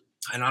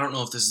 and I don't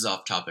know if this is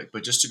off topic,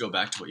 but just to go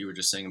back to what you were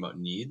just saying about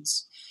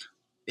needs,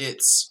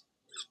 it's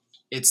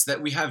it's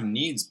that we have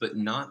needs, but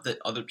not that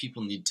other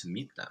people need to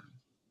meet them.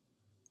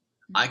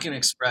 I can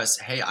express,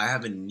 hey, I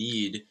have a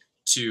need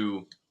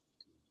to,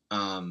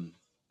 um,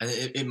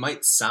 it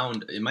might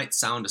sound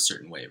a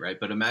certain way, right?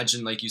 But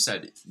imagine, like you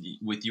said,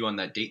 with you on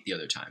that date the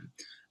other time,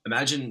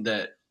 imagine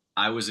that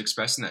I was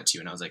expressing that to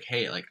you, and I was like,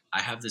 hey, like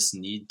I have this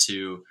need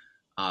to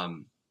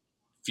um,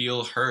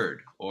 feel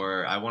heard,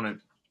 or I want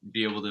to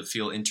be able to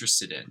feel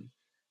interested in.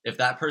 If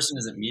that person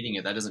isn't meeting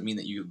it, that doesn't mean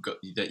that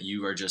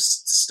you are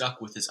just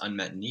stuck with this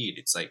unmet need.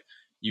 It's like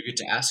you get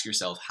to ask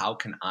yourself, how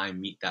can I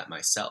meet that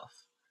myself?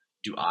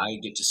 Do I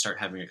get to start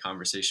having a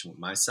conversation with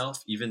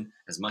myself, even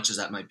as much as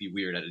that might be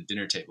weird at a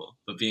dinner table,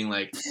 but being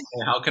like,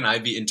 hey, how can I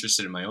be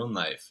interested in my own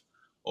life?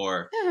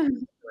 Or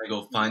can I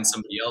go find Yeah.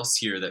 somebody else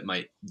here that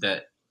might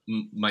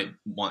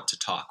want to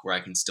talk where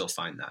I can still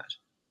find that?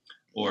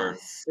 or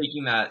Yes.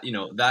 taking that,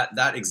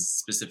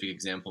 specific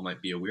example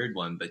might be a weird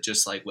one, but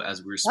just like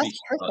as we were That's speaking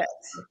about,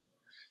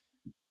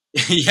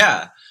 perfect.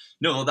 yeah,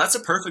 no, that's a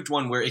perfect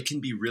one where it can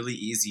be really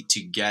easy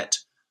to get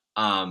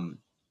um,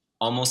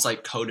 almost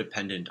like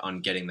codependent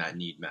on getting that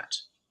need met.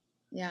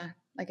 Yeah.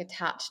 Like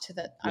attached to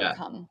the Yeah,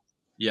 outcome.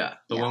 yeah.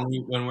 But Yeah.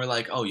 when we're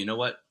like, oh, you know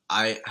what?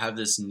 I have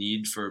this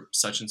need for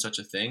such and such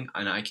a thing,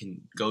 and I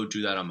can go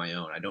do that on my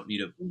own. I don't need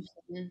to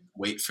Mhm.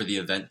 wait for the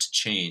event to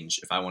change.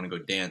 If I want to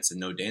go dance and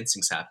no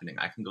dancing's happening,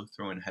 I can go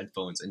throw in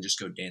headphones and just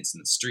go dance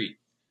in the street.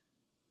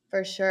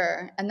 For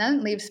sure. And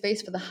then leave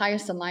space for the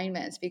highest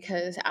alignments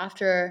because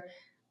after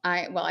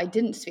I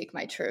didn't speak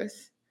my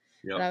truth,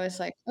 but Yep. I was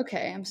like,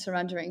 okay, I'm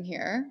surrendering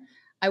here.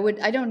 I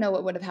don't know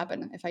what would have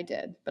happened if I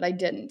did, but I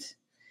didn't.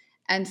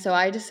 And so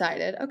I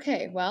decided,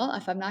 okay, well,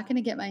 if I'm not going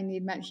to get my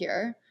need met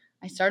here,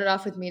 I started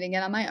off with meeting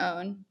it on my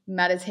own,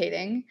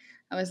 meditating.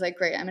 I was like,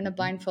 great, I'm in a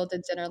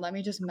blindfolded dinner. Let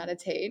me just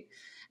meditate.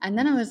 And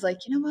then I was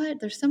like, you know what?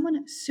 There's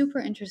someone super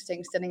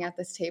interesting sitting at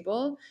this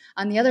table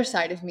on the other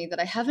side of me that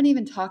I haven't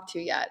even talked to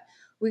yet.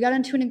 We got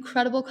into an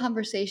incredible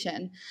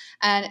conversation.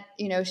 And,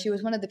 she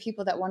was one of the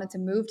people that wanted to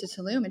move to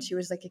Tulum and she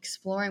was like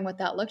exploring what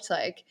that looked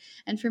like.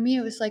 And for me,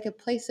 it was like a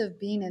place of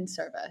being in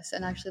service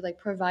and actually like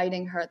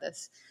providing her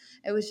this.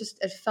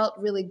 It felt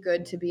really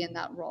good to be in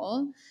that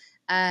role.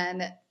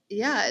 And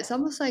yeah, it's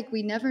almost like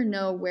we never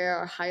know where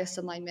our highest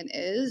alignment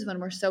is when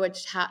we're so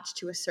attached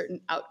to a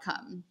certain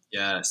outcome.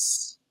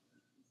 Yes.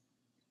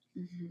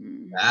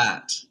 Hmm.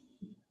 That.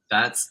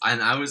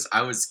 And I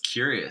was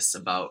curious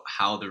about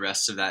how the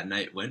rest of that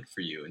night went for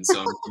you. And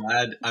so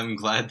I'm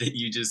glad that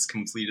you just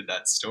completed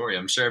that story.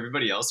 I'm sure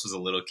everybody else was a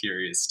little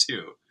curious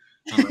too.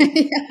 I'm like,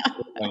 Yeah.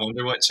 I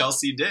wonder what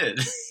Chelsea did,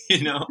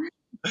 you know?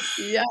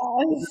 Yes.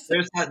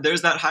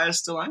 There's that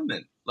highest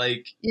alignment.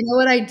 Like, You know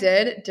what I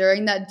did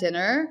during that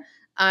dinner?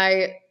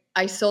 I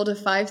I sold a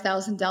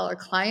 $5,000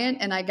 client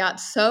and I got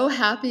so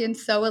happy and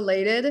so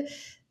elated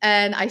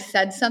and I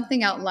said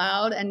something out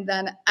loud and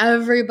then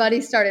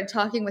everybody started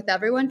talking with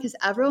everyone because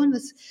everyone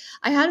was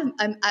I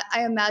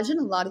imagine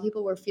a lot of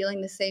people were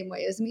feeling the same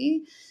way as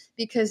me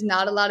because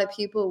not a lot of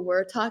people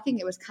were talking.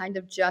 It was kind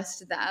of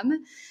just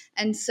them.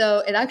 And so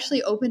it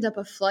actually opened up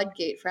a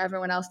floodgate for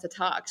everyone else to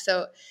talk.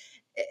 So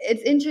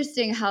it's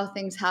interesting how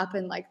things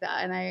happen like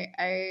that. And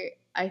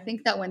I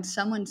think that when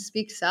someone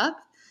speaks up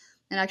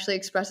and actually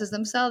expresses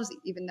themselves,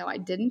 even though I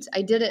did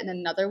it in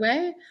another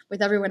way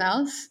with everyone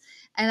else.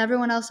 And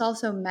everyone else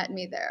also met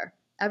me there.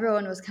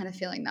 Everyone was kind of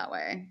feeling that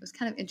way. It was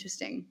kind of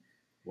interesting.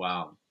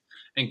 wow.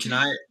 And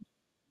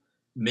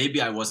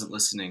maybe I wasn't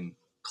listening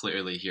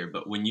clearly here,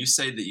 but when you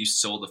say that you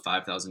sold a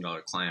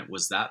 $5,000 client,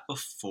 was that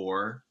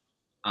before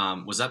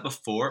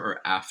or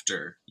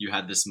after you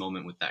had this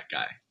moment with that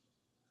guy?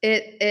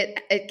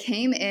 It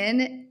came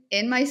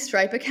in my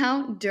Stripe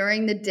account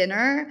during the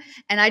dinner,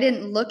 and I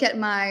didn't look at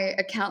my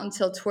account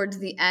until towards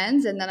the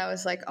end, and then I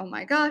was like, "Oh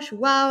my gosh,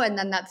 wow!" And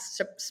then that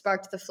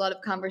sparked the flood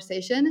of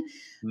conversation.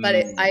 But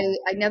Mm,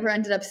 I never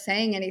ended up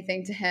saying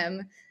anything to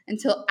him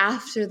until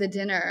after the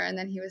dinner, and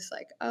then he was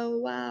like, "Oh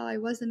wow, I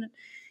wasn't,"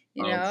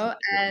 okay,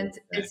 and okay.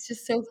 it's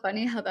just so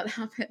funny how that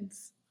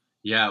happens.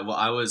 Yeah, well,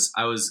 I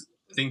was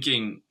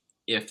thinking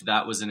if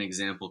that was an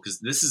example, because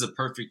this is a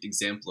perfect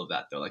example of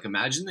that, though. Like,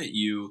 imagine that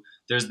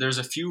there's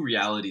a few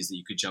realities that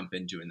you could jump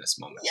into in this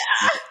moment.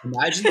 Like,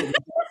 imagine that you're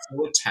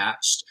so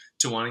attached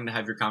to wanting to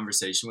have your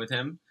conversation with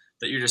him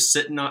that you're just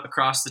sitting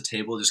across the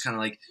table, just kind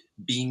of like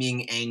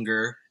beaming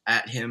anger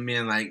at him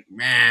and like,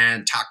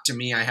 man, talk to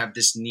me. I have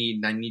this need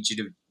and I need you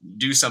to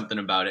do something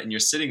about it. And you're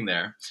sitting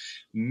there.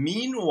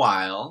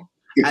 Meanwhile,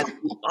 at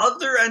the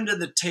other end of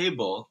the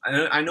table,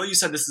 I know you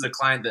said this is a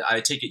client that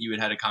I take it you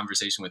had a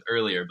conversation with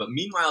earlier, but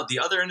meanwhile, at the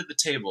other end of the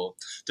table,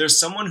 there's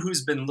someone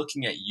who's been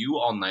looking at you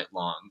all night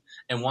long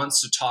and wants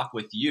to talk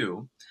with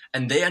you,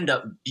 and they end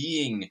up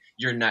being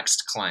your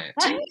next client.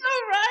 I know,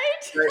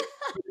 right? Right?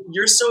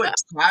 You're so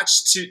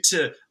attached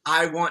to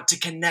I want to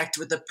connect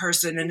with a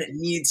person and it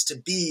needs to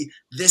be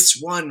this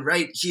one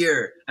right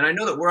here. And I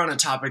know that we're on a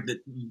topic that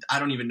I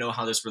don't even know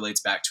how this relates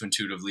back to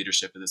intuitive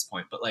leadership at this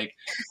point, but like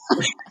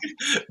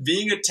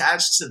being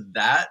attached to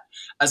that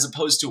as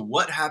opposed to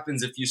what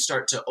happens if you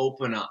start to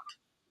open up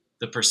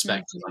the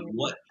perspective on Mhm.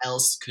 what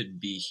else could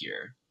be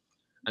here.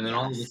 And then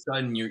all of a Yes.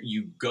 sudden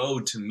you go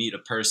to meet a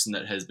person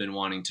that has been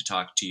wanting to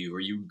talk to you, or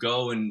you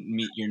go and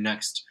meet your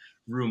next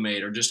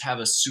roommate, or just have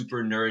a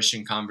super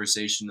nourishing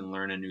conversation and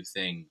learn a new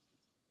thing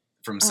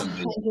from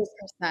somebody.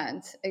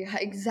 100%.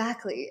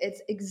 Exactly.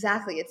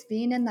 It's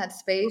being in that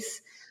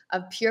space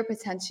of pure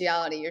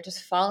potentiality. You're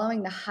just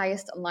following the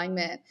highest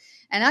alignment.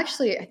 And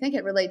actually, I think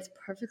it relates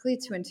perfectly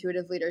to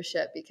intuitive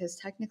leadership because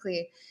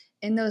technically,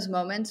 in those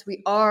moments,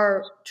 we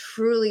are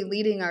truly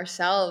leading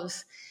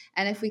ourselves.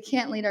 And if we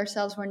can't lead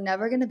ourselves, we're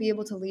never going to be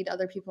able to lead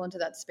other people into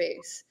that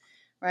space,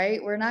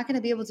 right? We're not going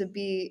to be able to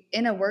be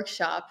in a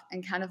workshop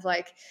and kind of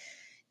like,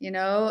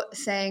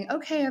 saying,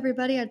 okay,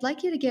 everybody, I'd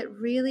like you to get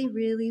really,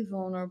 really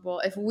vulnerable.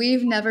 If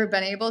we've never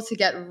been able to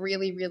get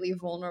really, really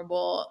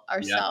vulnerable Yeah.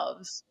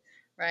 ourselves,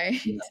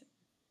 right? Yeah.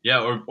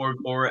 Yeah,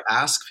 or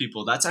ask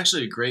people. That's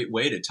actually a great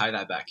way to tie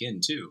that back in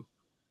too.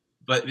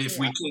 But if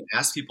we Yeah. can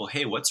ask people,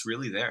 hey, what's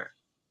really there?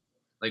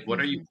 Like, what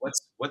are you, Hmm.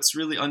 what's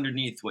really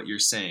underneath what you're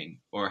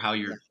saying or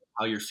Yeah.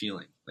 how you're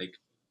feeling? Like,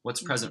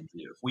 what's present Hmm. for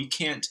you? If we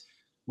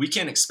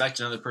can't expect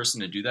another person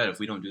to do that if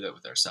we don't do that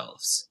with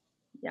ourselves.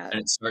 Yeah.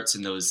 And it starts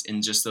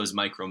in just those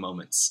micro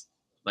moments,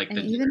 like And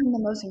the even in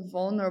the most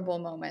vulnerable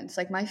moments,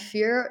 like my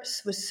fear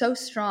was so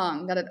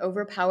strong that it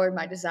overpowered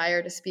my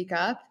desire to speak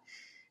up.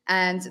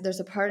 And there's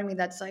a part of me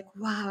that's like,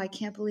 wow, I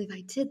can't believe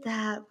I did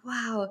that.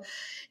 Wow.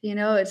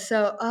 It's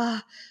so,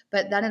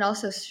 but then it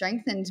also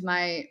strengthened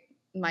my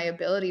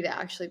ability to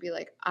actually be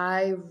like,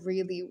 I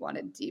really want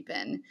to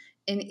deepen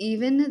in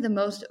even the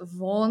most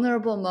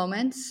vulnerable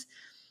moments.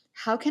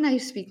 How can I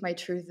speak my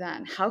truth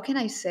then? How can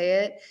I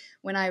say it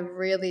when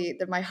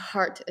that my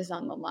heart is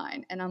on the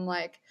line? And I'm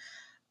like,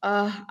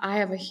 I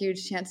have a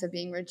huge chance of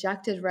being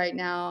rejected right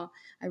now.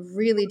 I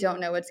really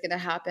don't know what's going to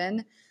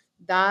happen.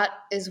 That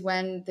is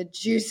when the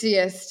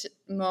juiciest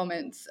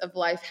moments of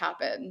life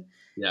happen,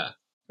 yeah.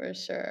 for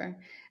sure.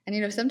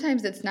 And,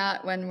 sometimes it's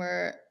not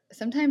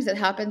sometimes it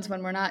happens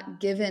when we're not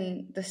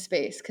given the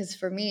space. Because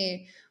for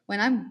me, when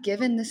I'm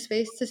given the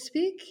space to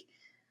speak,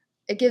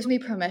 it gives me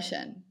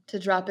permission to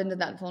drop into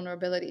that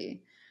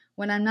vulnerability.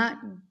 When I'm not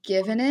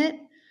given it,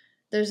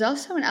 there's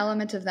also an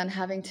element of then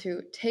having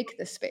to take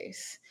the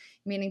space,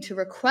 meaning to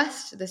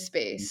request the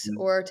space Hmm.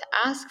 or to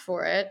ask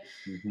for it.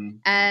 Hmm.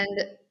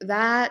 And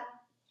that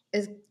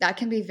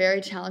can be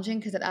very challenging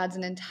because it adds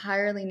an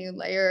entirely new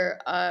layer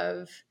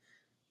of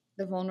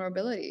the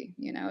vulnerability.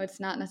 It's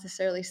not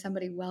necessarily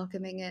somebody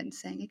welcoming it and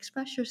saying,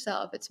 express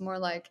yourself. It's more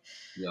like,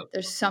 Yep.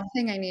 there's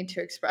something I need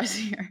to express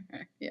here.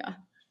 Yeah.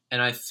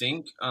 And I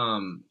think,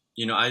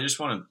 I just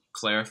want to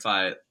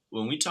clarify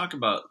when we talk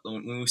about,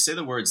 when we say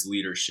the words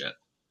leadership,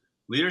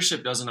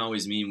 leadership doesn't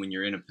always mean when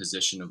you're in a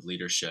position of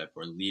leadership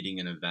or leading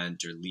an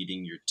event or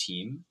leading your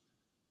team.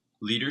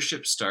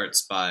 Leadership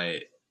starts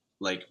by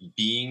like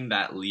being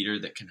that leader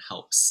that can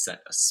help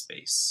set a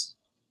space.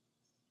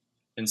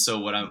 And so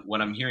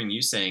what I'm hearing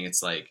you saying,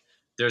 it's like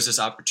there's this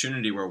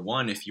opportunity where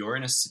one, if you're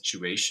in a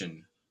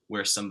situation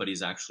where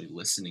somebody's actually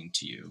listening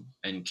to you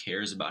and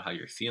cares about how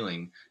you're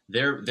feeling,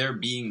 they're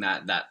being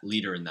that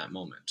leader in that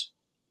moment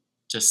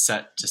to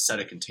set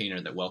a container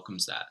that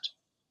welcomes that.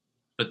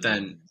 But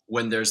then Mhm.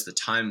 when there's the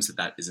times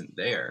that isn't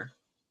there,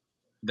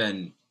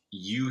 then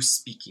you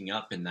speaking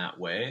up in that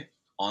way,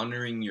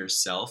 honoring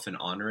yourself and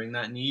honoring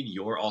that need,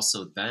 you're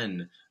also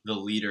then the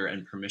leader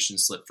and permission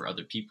slip for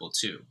other people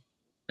too.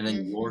 And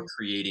then you're Mhm.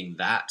 creating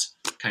that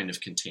kind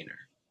of container.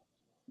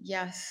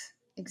 Yes,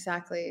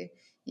 exactly.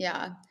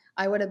 Yeah.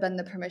 I would have been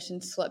the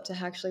permission slip to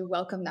actually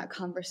welcome that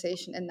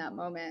conversation in that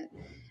moment.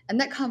 And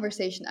that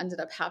conversation ended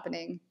up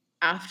happening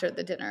after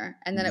the dinner.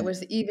 And then it Mhm.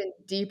 was even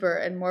deeper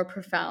and more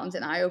profound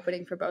and eye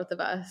opening for both of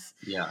us.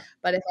 Yeah.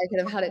 But if I could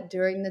have had it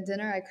during the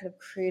dinner, I could have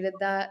created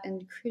that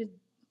and created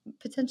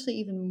potentially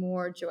even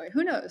more joy.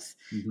 Who knows?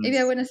 Hmm. Maybe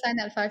I wouldn't have signed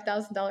that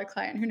 $5,000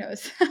 client. Who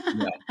knows?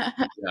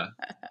 Yeah.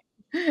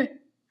 Yeah.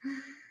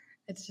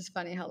 It's just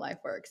funny how life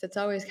works. It's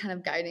always kind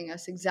of guiding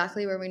us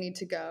exactly where we need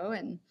to go.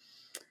 And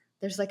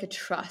there's like a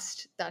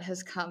trust that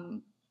has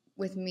come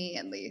with me,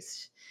 at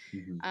least.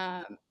 Hmm.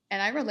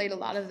 And I relate a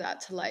lot of that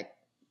to like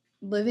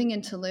living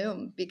in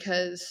Tulum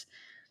because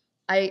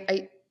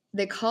I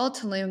they call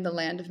Tulum the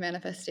land of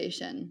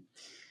manifestation.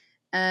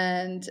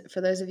 And for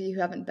those of you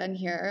who haven't been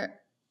here,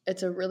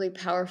 it's a really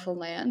powerful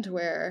land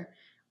where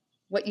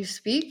what you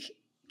speak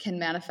can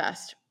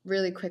manifest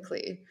really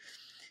quickly.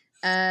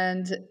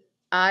 And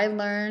I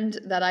learned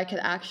that I could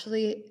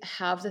actually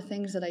have the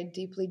things that I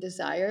deeply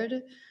desired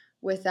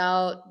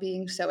without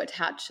being so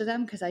attached to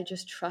them because I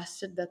just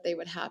trusted that they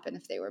would happen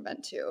if they were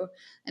meant to.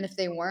 And if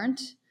they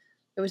weren't,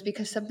 it was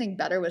because something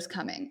better was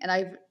coming.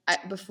 And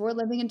before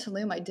living in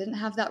Tulum, I didn't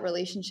have that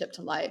relationship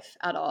to life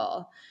at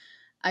all.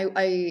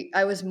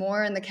 I was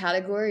more in the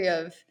category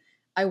of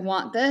I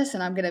want this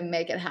and I'm going to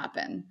make it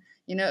happen.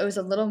 It was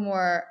a little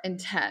more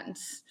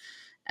intense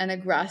and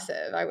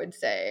aggressive, I would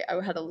say.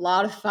 I had a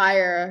lot of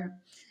fire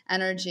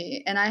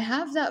energy, and I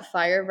have that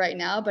fire right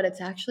now, but it's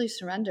actually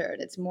surrendered.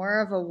 It's more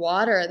of a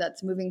water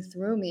that's moving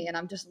through me, and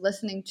I'm just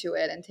listening to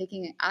it and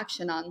taking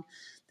action on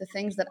the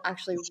things that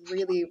actually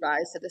really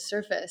rise to the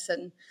surface.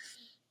 And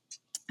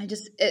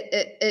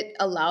it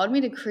allowed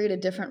me to create a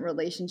different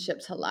relationship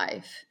to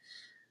life.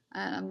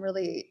 And I'm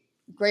really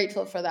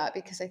grateful for that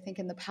because I think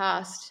in the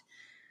past,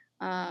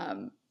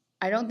 um,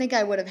 I don't think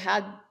I would have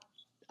had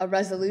a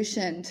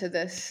resolution to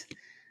this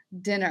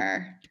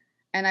dinner,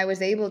 and I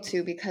was able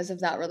to because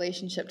of that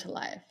relationship to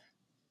life.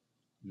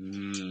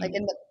 Like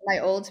Mm. my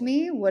old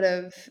me would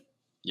have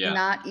Yeah.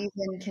 not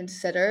even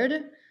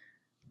considered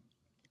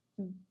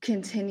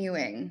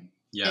continuing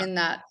Yeah. in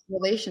that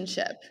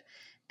relationship.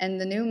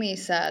 And the new me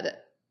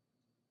said,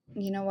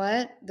 you know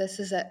what? This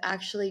is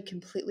actually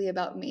completely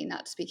about me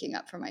not speaking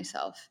up for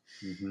myself.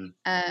 Hmm.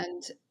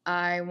 And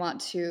I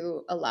want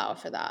to allow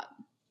for that.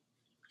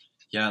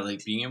 Yeah.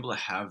 Like being able to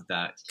have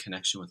that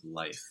connection with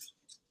life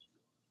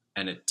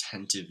and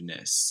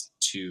attentiveness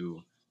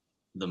to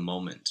the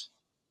moment.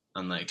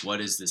 On like, what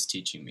is this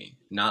teaching me?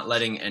 Not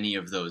letting any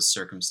of those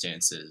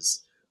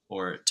circumstances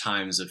or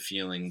times of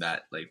feeling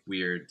that like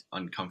weird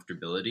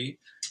uncomfortability,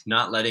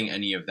 not letting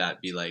any of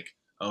that be like,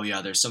 oh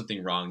yeah, there's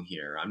something wrong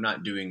here. I'm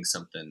not doing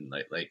something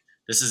like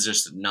this is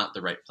just not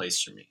the right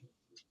place for me.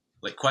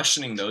 Like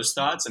questioning those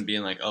thoughts and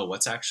being like, oh,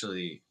 what's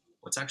actually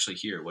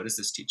here? What is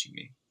this teaching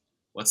me?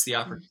 What's the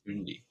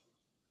opportunity?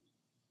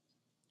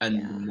 And the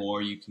Yeah.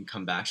 more you can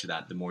come back to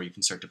that, the more you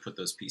can start to put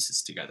those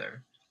pieces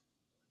together.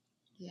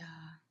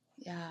 Yeah.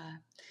 Yeah.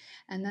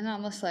 And then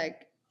almost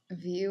like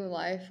view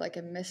life like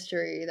a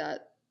mystery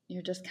that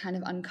you're just kind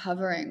of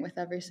uncovering with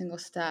every single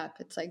step.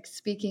 It's like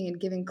speaking and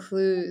giving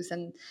clues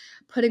and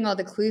putting all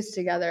the clues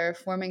together,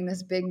 forming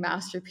this big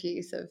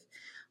masterpiece of,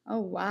 oh,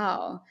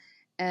 wow.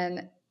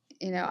 And,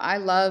 I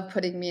love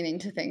putting meaning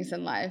to things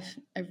in life.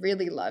 I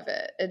really love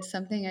it. It's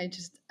something I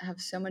just have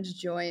so much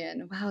joy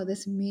in. Wow,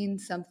 this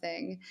means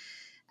something.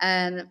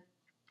 And,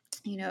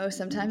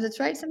 sometimes it's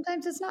right,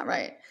 sometimes it's not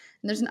right.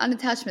 And there's an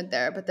unattachment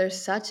there, but there's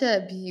such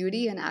a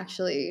beauty in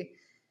actually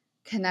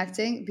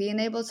connecting, being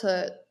able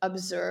to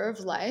observe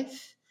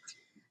life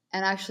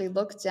and actually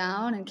look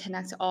down and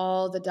connect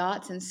all the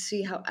dots and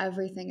see how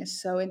everything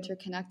is so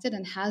interconnected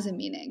and has a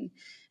meaning,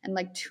 and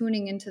like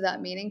tuning into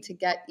that meaning to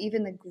get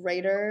even the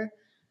greater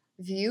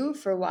view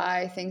for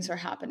why things are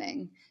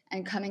happening,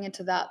 and coming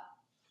into that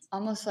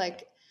almost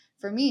like,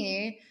 for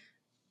me,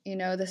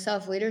 the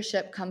self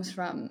leadership comes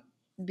from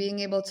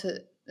being able to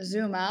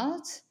zoom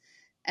out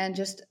and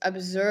just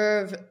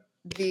observe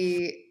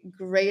the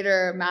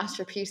greater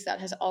masterpiece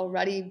that has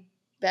already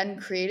been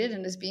created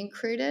and is being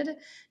created,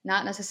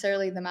 not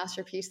necessarily the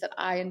masterpiece that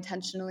I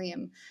intentionally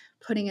am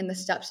putting in the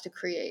steps to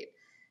create.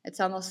 It's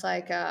almost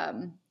like,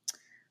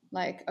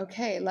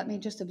 okay, let me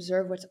just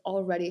observe what's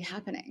already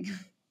happening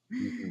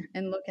Mm-hmm.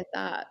 and look at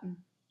that.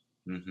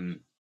 Mm-hmm.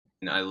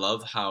 And I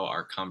love how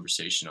our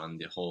conversation on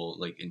the whole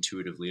like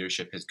intuitive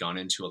leadership has gone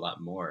into a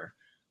lot more.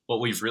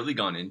 What we've really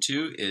gone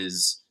into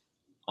is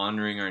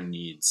honoring our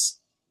needs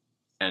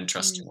and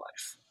trusting Mm,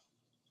 life,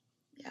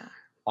 yeah.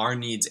 our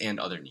needs and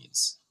other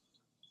needs.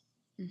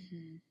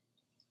 Hmm.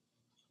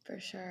 For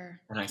sure.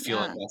 And I feel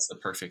like Yeah. that's the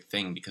perfect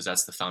thing because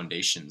that's the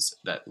foundations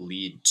that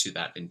lead to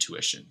that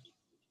intuition,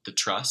 the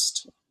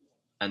trust,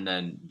 and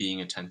then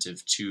being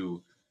attentive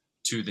to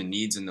the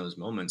needs in those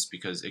moments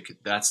because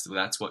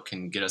that's what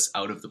can get us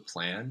out of the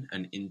plan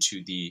and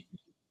into the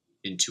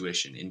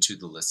intuition, into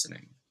the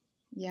listening.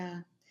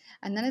 Yeah.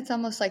 And then it's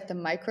almost like the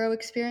micro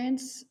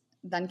experience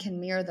then can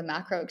mirror the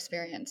macro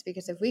experience,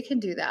 because if we can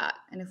do that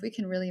and if we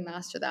can really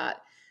master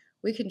that,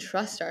 we can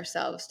trust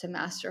ourselves to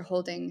master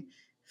holding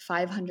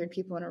 500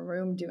 people in a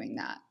room doing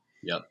that.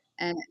 Yep.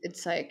 And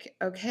it's like,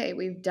 okay,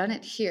 we've done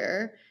it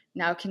here.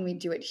 Now can we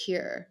do it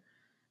here?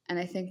 And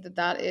I think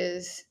that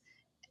is,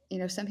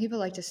 some people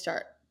like to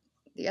start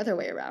the other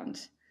way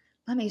around.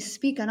 Let me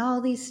speak on all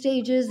these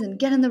stages and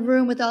get in the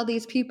room with all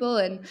these people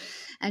and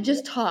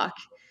just talk.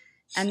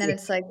 And then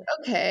it's like,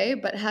 okay,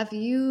 but have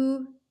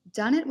you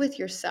done it with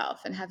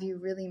yourself and have you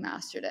really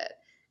mastered it?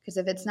 Because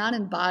if it's not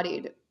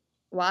embodied,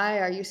 why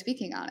are you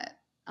speaking on it?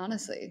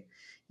 Honestly,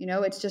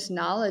 it's just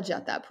knowledge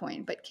at that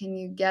point. But can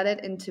you get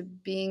it into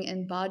being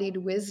embodied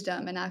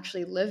wisdom and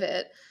actually live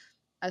it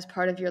as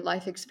part of your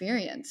life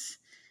experience?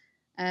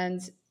 And,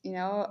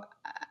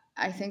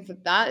 I think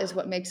that is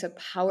what makes a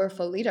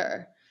powerful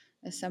leader,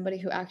 is somebody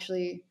who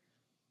actually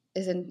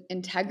is in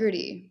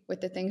integrity with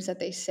the things that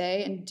they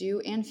say and do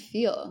and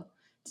feel.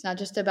 It's not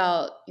just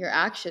about your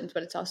actions,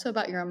 but it's also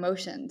about your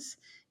emotions.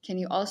 Can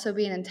you also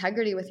be in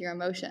integrity with your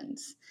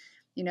emotions?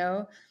 You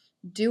know,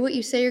 do what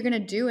you say you're going to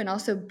do and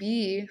also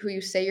be who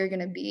you say you're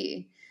going to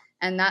be.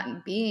 And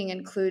that being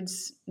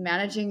includes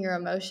managing your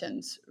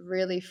emotions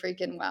really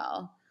freaking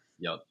well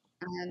Yep.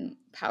 and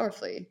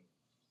powerfully.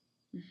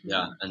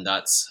 Yeah, Hmm. and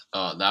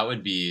that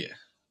would be,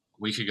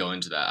 we could go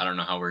into that. I don't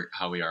know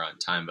how we are on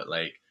time, but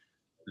like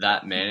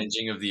that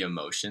managing of the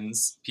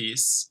emotions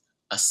piece,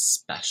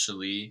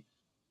 especially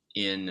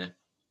in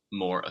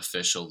more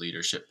official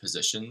leadership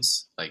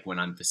positions, like when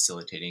I'm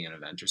facilitating an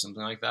event or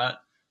something like that,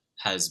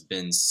 has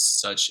been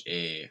such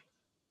a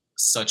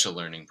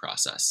learning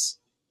process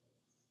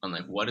on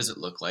like what does it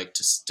look like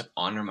to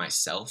honor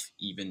myself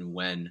even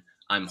when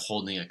I'm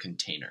holding a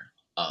container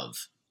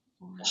of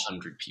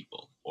 100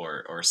 people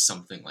or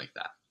something like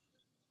that,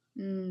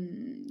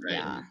 right?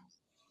 Yeah.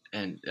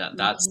 And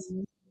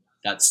Mhm.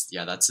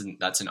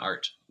 that's an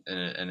art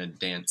and a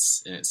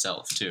dance in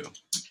itself too.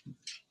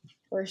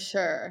 For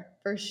sure.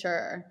 For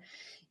sure.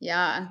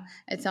 Yeah.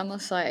 It's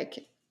almost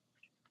like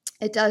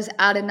it does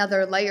add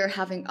another layer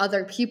having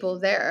other people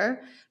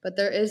there, but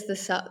there is the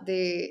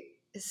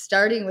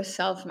starting with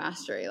self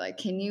mastery. Like,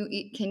 can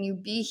you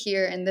be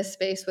here in this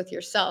space with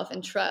yourself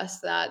and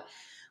trust that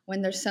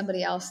when there's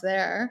somebody else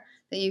there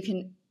that you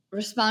can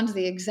respond to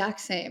the exact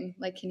same?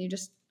 Like, can you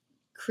just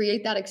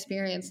create that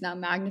experience now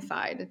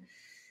magnified?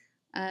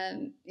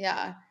 And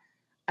yeah,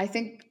 I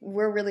think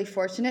we're really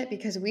fortunate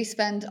because we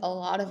spend a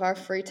lot of our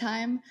free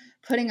time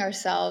putting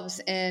ourselves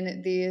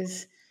in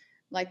these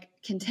like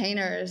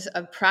containers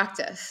of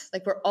practice.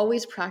 Like, we're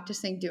always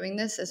practicing doing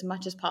this as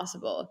much as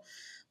possible.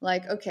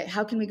 like, okay,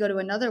 how can we go to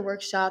another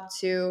workshop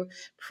to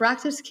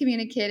practice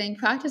communicating,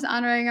 practice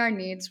honoring our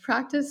needs,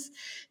 practice,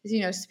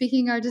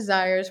 speaking our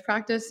desires,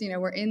 practice,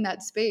 we're in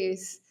that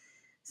space.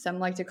 Some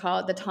like to call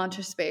it the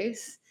Tantra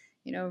space,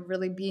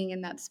 really being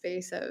in that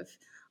space of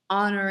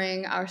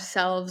honoring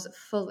ourselves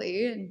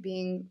fully and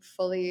being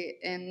fully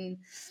in,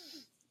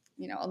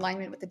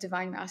 alignment with the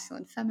divine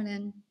masculine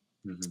feminine.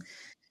 Mm-hmm.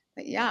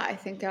 But yeah, I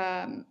think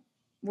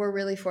we're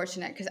really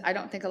fortunate because I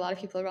don't think a lot of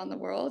people around the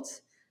world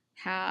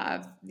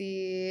have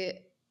the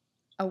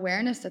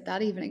awareness that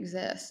that even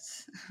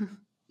exists.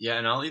 Yeah,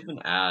 and I'll even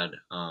add,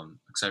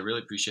 because I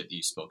really appreciate that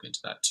you spoke into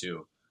that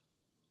too.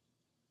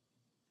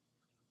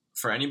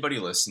 For anybody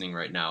listening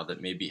right now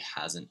that maybe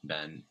hasn't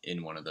been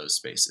in one of those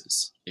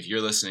spaces, if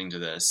you're listening to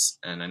this,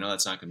 and I know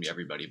that's not going to be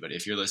everybody, but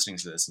if you're listening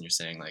to this and you're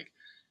saying like,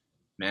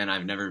 man,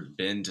 I've never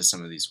been to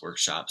some of these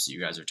workshops that you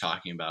guys are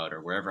talking about,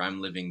 or wherever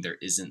I'm living, there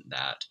isn't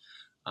that.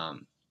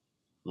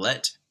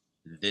 Let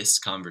this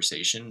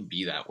conversation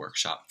be that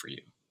workshop for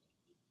you.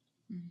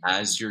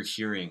 As you're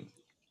hearing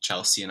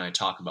Chelsea and I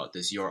talk about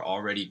this, you're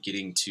already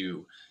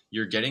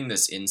you're getting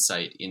this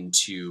insight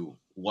into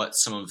what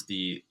some of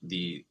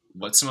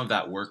what some of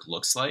that work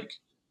looks like.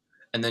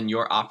 And then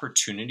your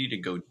opportunity to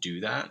go do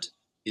that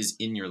is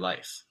in your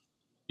life.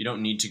 You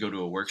don't need to go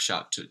to a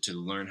workshop to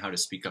learn how to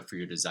speak up for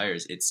your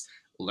desires. It's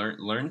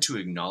learn to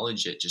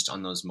acknowledge it just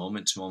on those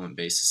moment to moment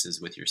bases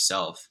with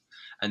yourself,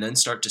 and then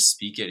start to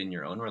speak it in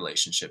your own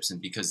relationships.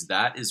 And because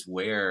that is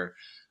where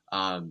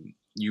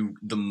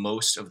the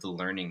most of the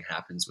learning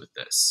happens with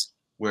this,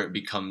 where it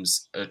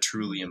becomes a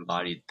truly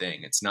embodied thing.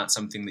 It's not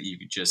something that you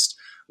could just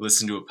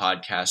listen to a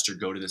podcast or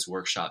go to this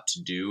workshop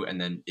to do, and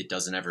then it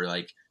doesn't ever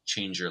like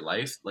change your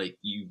life. Like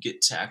you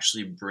get to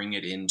actually bring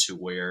it into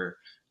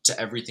to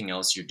everything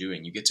else you're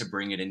doing. You get to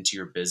bring it into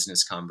your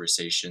business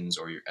conversations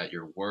or at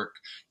your work.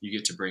 You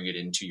get to bring it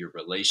into your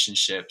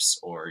relationships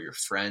or your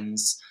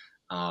friends.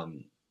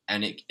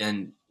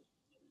 And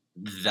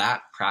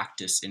that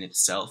practice in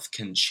itself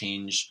can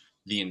change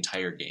the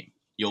entire game.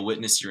 You'll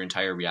witness your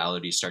entire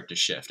reality start to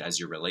shift as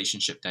your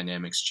relationship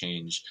dynamics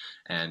change,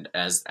 and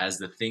as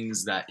the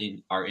things that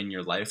are in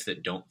your life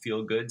that don't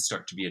feel good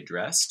start to be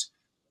addressed.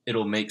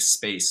 It'll make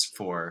space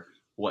for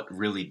what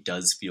really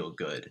does feel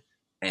good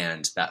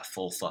and that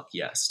full fuck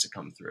yes to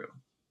come through.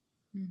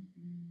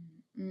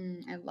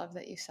 I love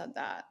that you said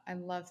that. I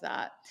love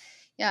that.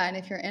 Yeah, and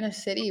if you're in a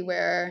city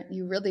where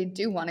you really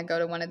do want to go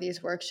to one of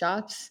these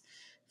workshops,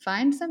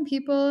 find some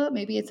people.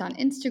 Maybe it's on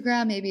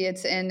Instagram, maybe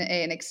it's in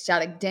an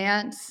ecstatic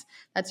dance.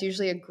 That's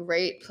usually a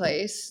great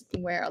place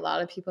where a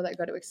lot of people that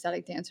go to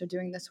ecstatic dance are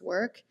doing this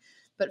work.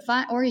 But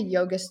or a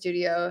yoga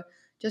studio,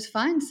 just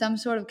find some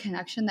sort of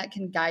connection that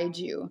can guide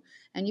you.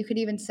 And you could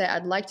even say,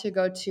 I'd like to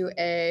go to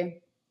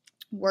a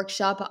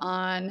workshop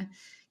on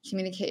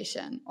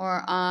communication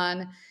or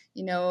on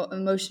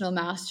emotional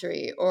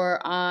mastery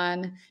or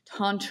on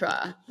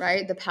tantra,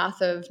 right? The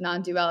path of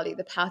non-duality,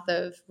 the path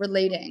of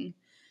relating.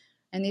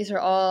 And these are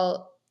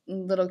all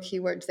little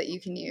keywords that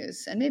you can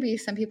use. And maybe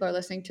some people are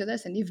listening to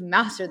this and you've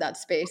mastered that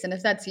space. And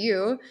if that's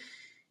you,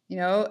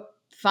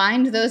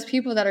 find those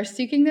people that are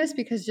seeking this,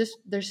 because just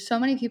there's so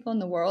many people in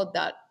the world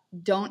that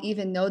don't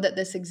even know that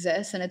this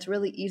exists. And it's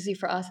really easy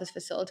for us as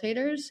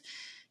facilitators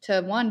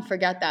to, one,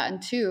 forget that,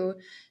 and two,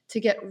 to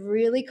get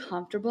really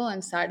comfortable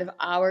inside of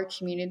our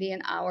community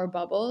and our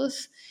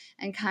bubbles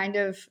and kind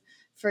of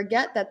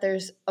forget that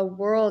there's a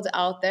world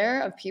out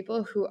there of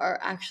people who are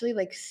actually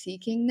like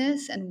seeking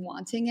this and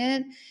wanting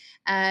it.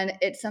 And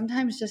it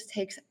sometimes just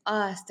takes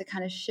us to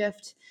kind of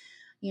shift,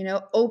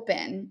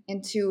 open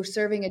into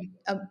serving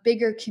a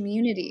bigger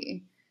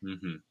community.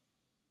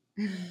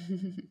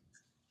 Mm-hmm.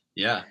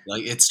 Yeah,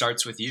 like it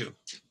starts with you.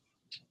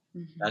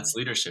 Mm-hmm. That's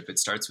leadership. It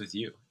starts with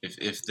you.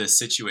 If the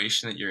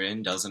situation that you're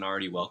in doesn't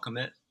already welcome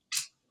it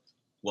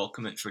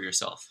for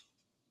yourself.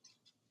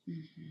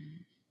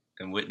 Mm-hmm.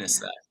 And witness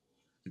that.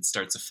 It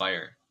starts a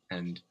fire,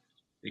 and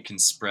it can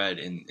spread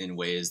in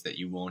ways that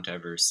you won't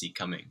ever see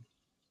coming.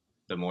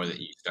 The more that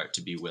you start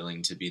to be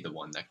willing to be the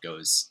one that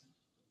goes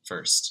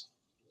first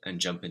and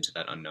jump into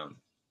that unknown.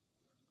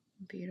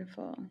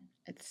 Beautiful.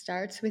 It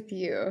starts with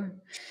you.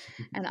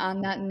 And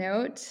on that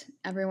note,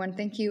 everyone,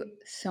 thank you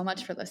so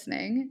much for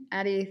listening.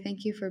 Addie,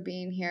 thank you for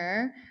being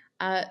here.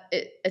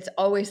 It's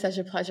always such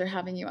a pleasure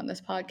having you on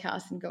this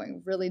podcast and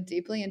going really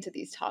deeply into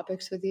these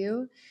topics with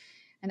you.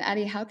 And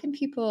Addie, how can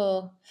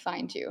people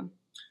find you?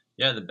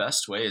 Yeah, the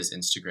best way is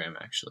Instagram,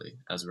 actually,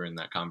 as we're in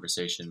that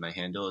conversation. My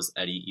handle is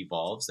Eddie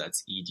Evolves.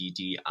 That's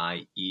EDDIE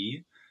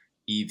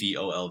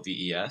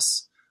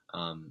EVOLVES.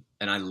 And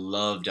I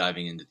love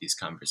diving into these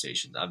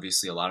conversations.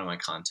 Obviously, a lot of my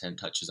content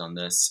touches on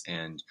this,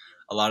 and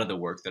a lot of the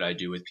work that I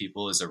do with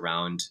people is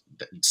around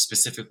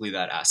specifically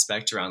that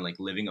aspect around like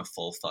living a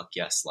full fuck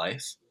yes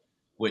life,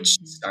 which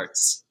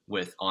starts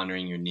with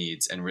honoring your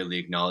needs and really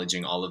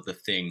acknowledging all of the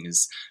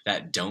things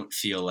that don't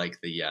feel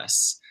like the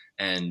yes,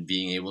 and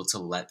being able to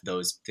let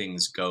those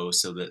things go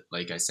so that,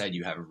 like I said,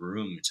 you have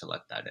room to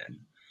let that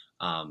in.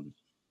 And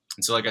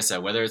so, like I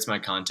said, whether it's my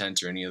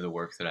content or any of the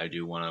work that I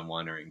do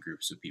one-on-one or in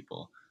groups with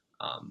people,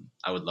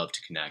 I would love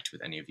to connect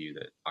with any of you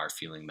that are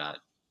feeling that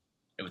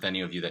with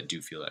any of you that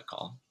do feel that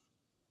call.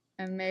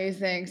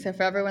 Amazing. So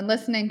for everyone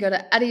listening, go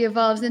to Eddie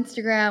Evolve's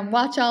Instagram,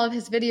 watch all of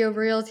his video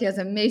reels. He has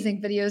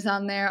amazing videos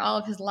on there. All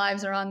of his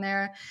lives are on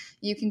there.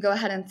 You can go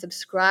ahead and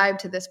subscribe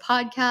to this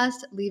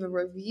podcast, leave a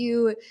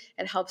review.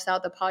 It helps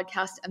out the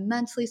podcast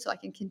immensely so I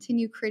can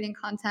continue creating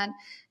content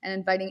and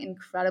inviting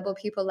incredible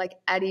people like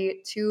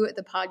Eddie to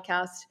the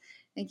podcast.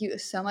 Thank you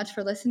so much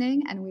for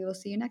listening, and we will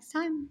see you next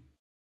time.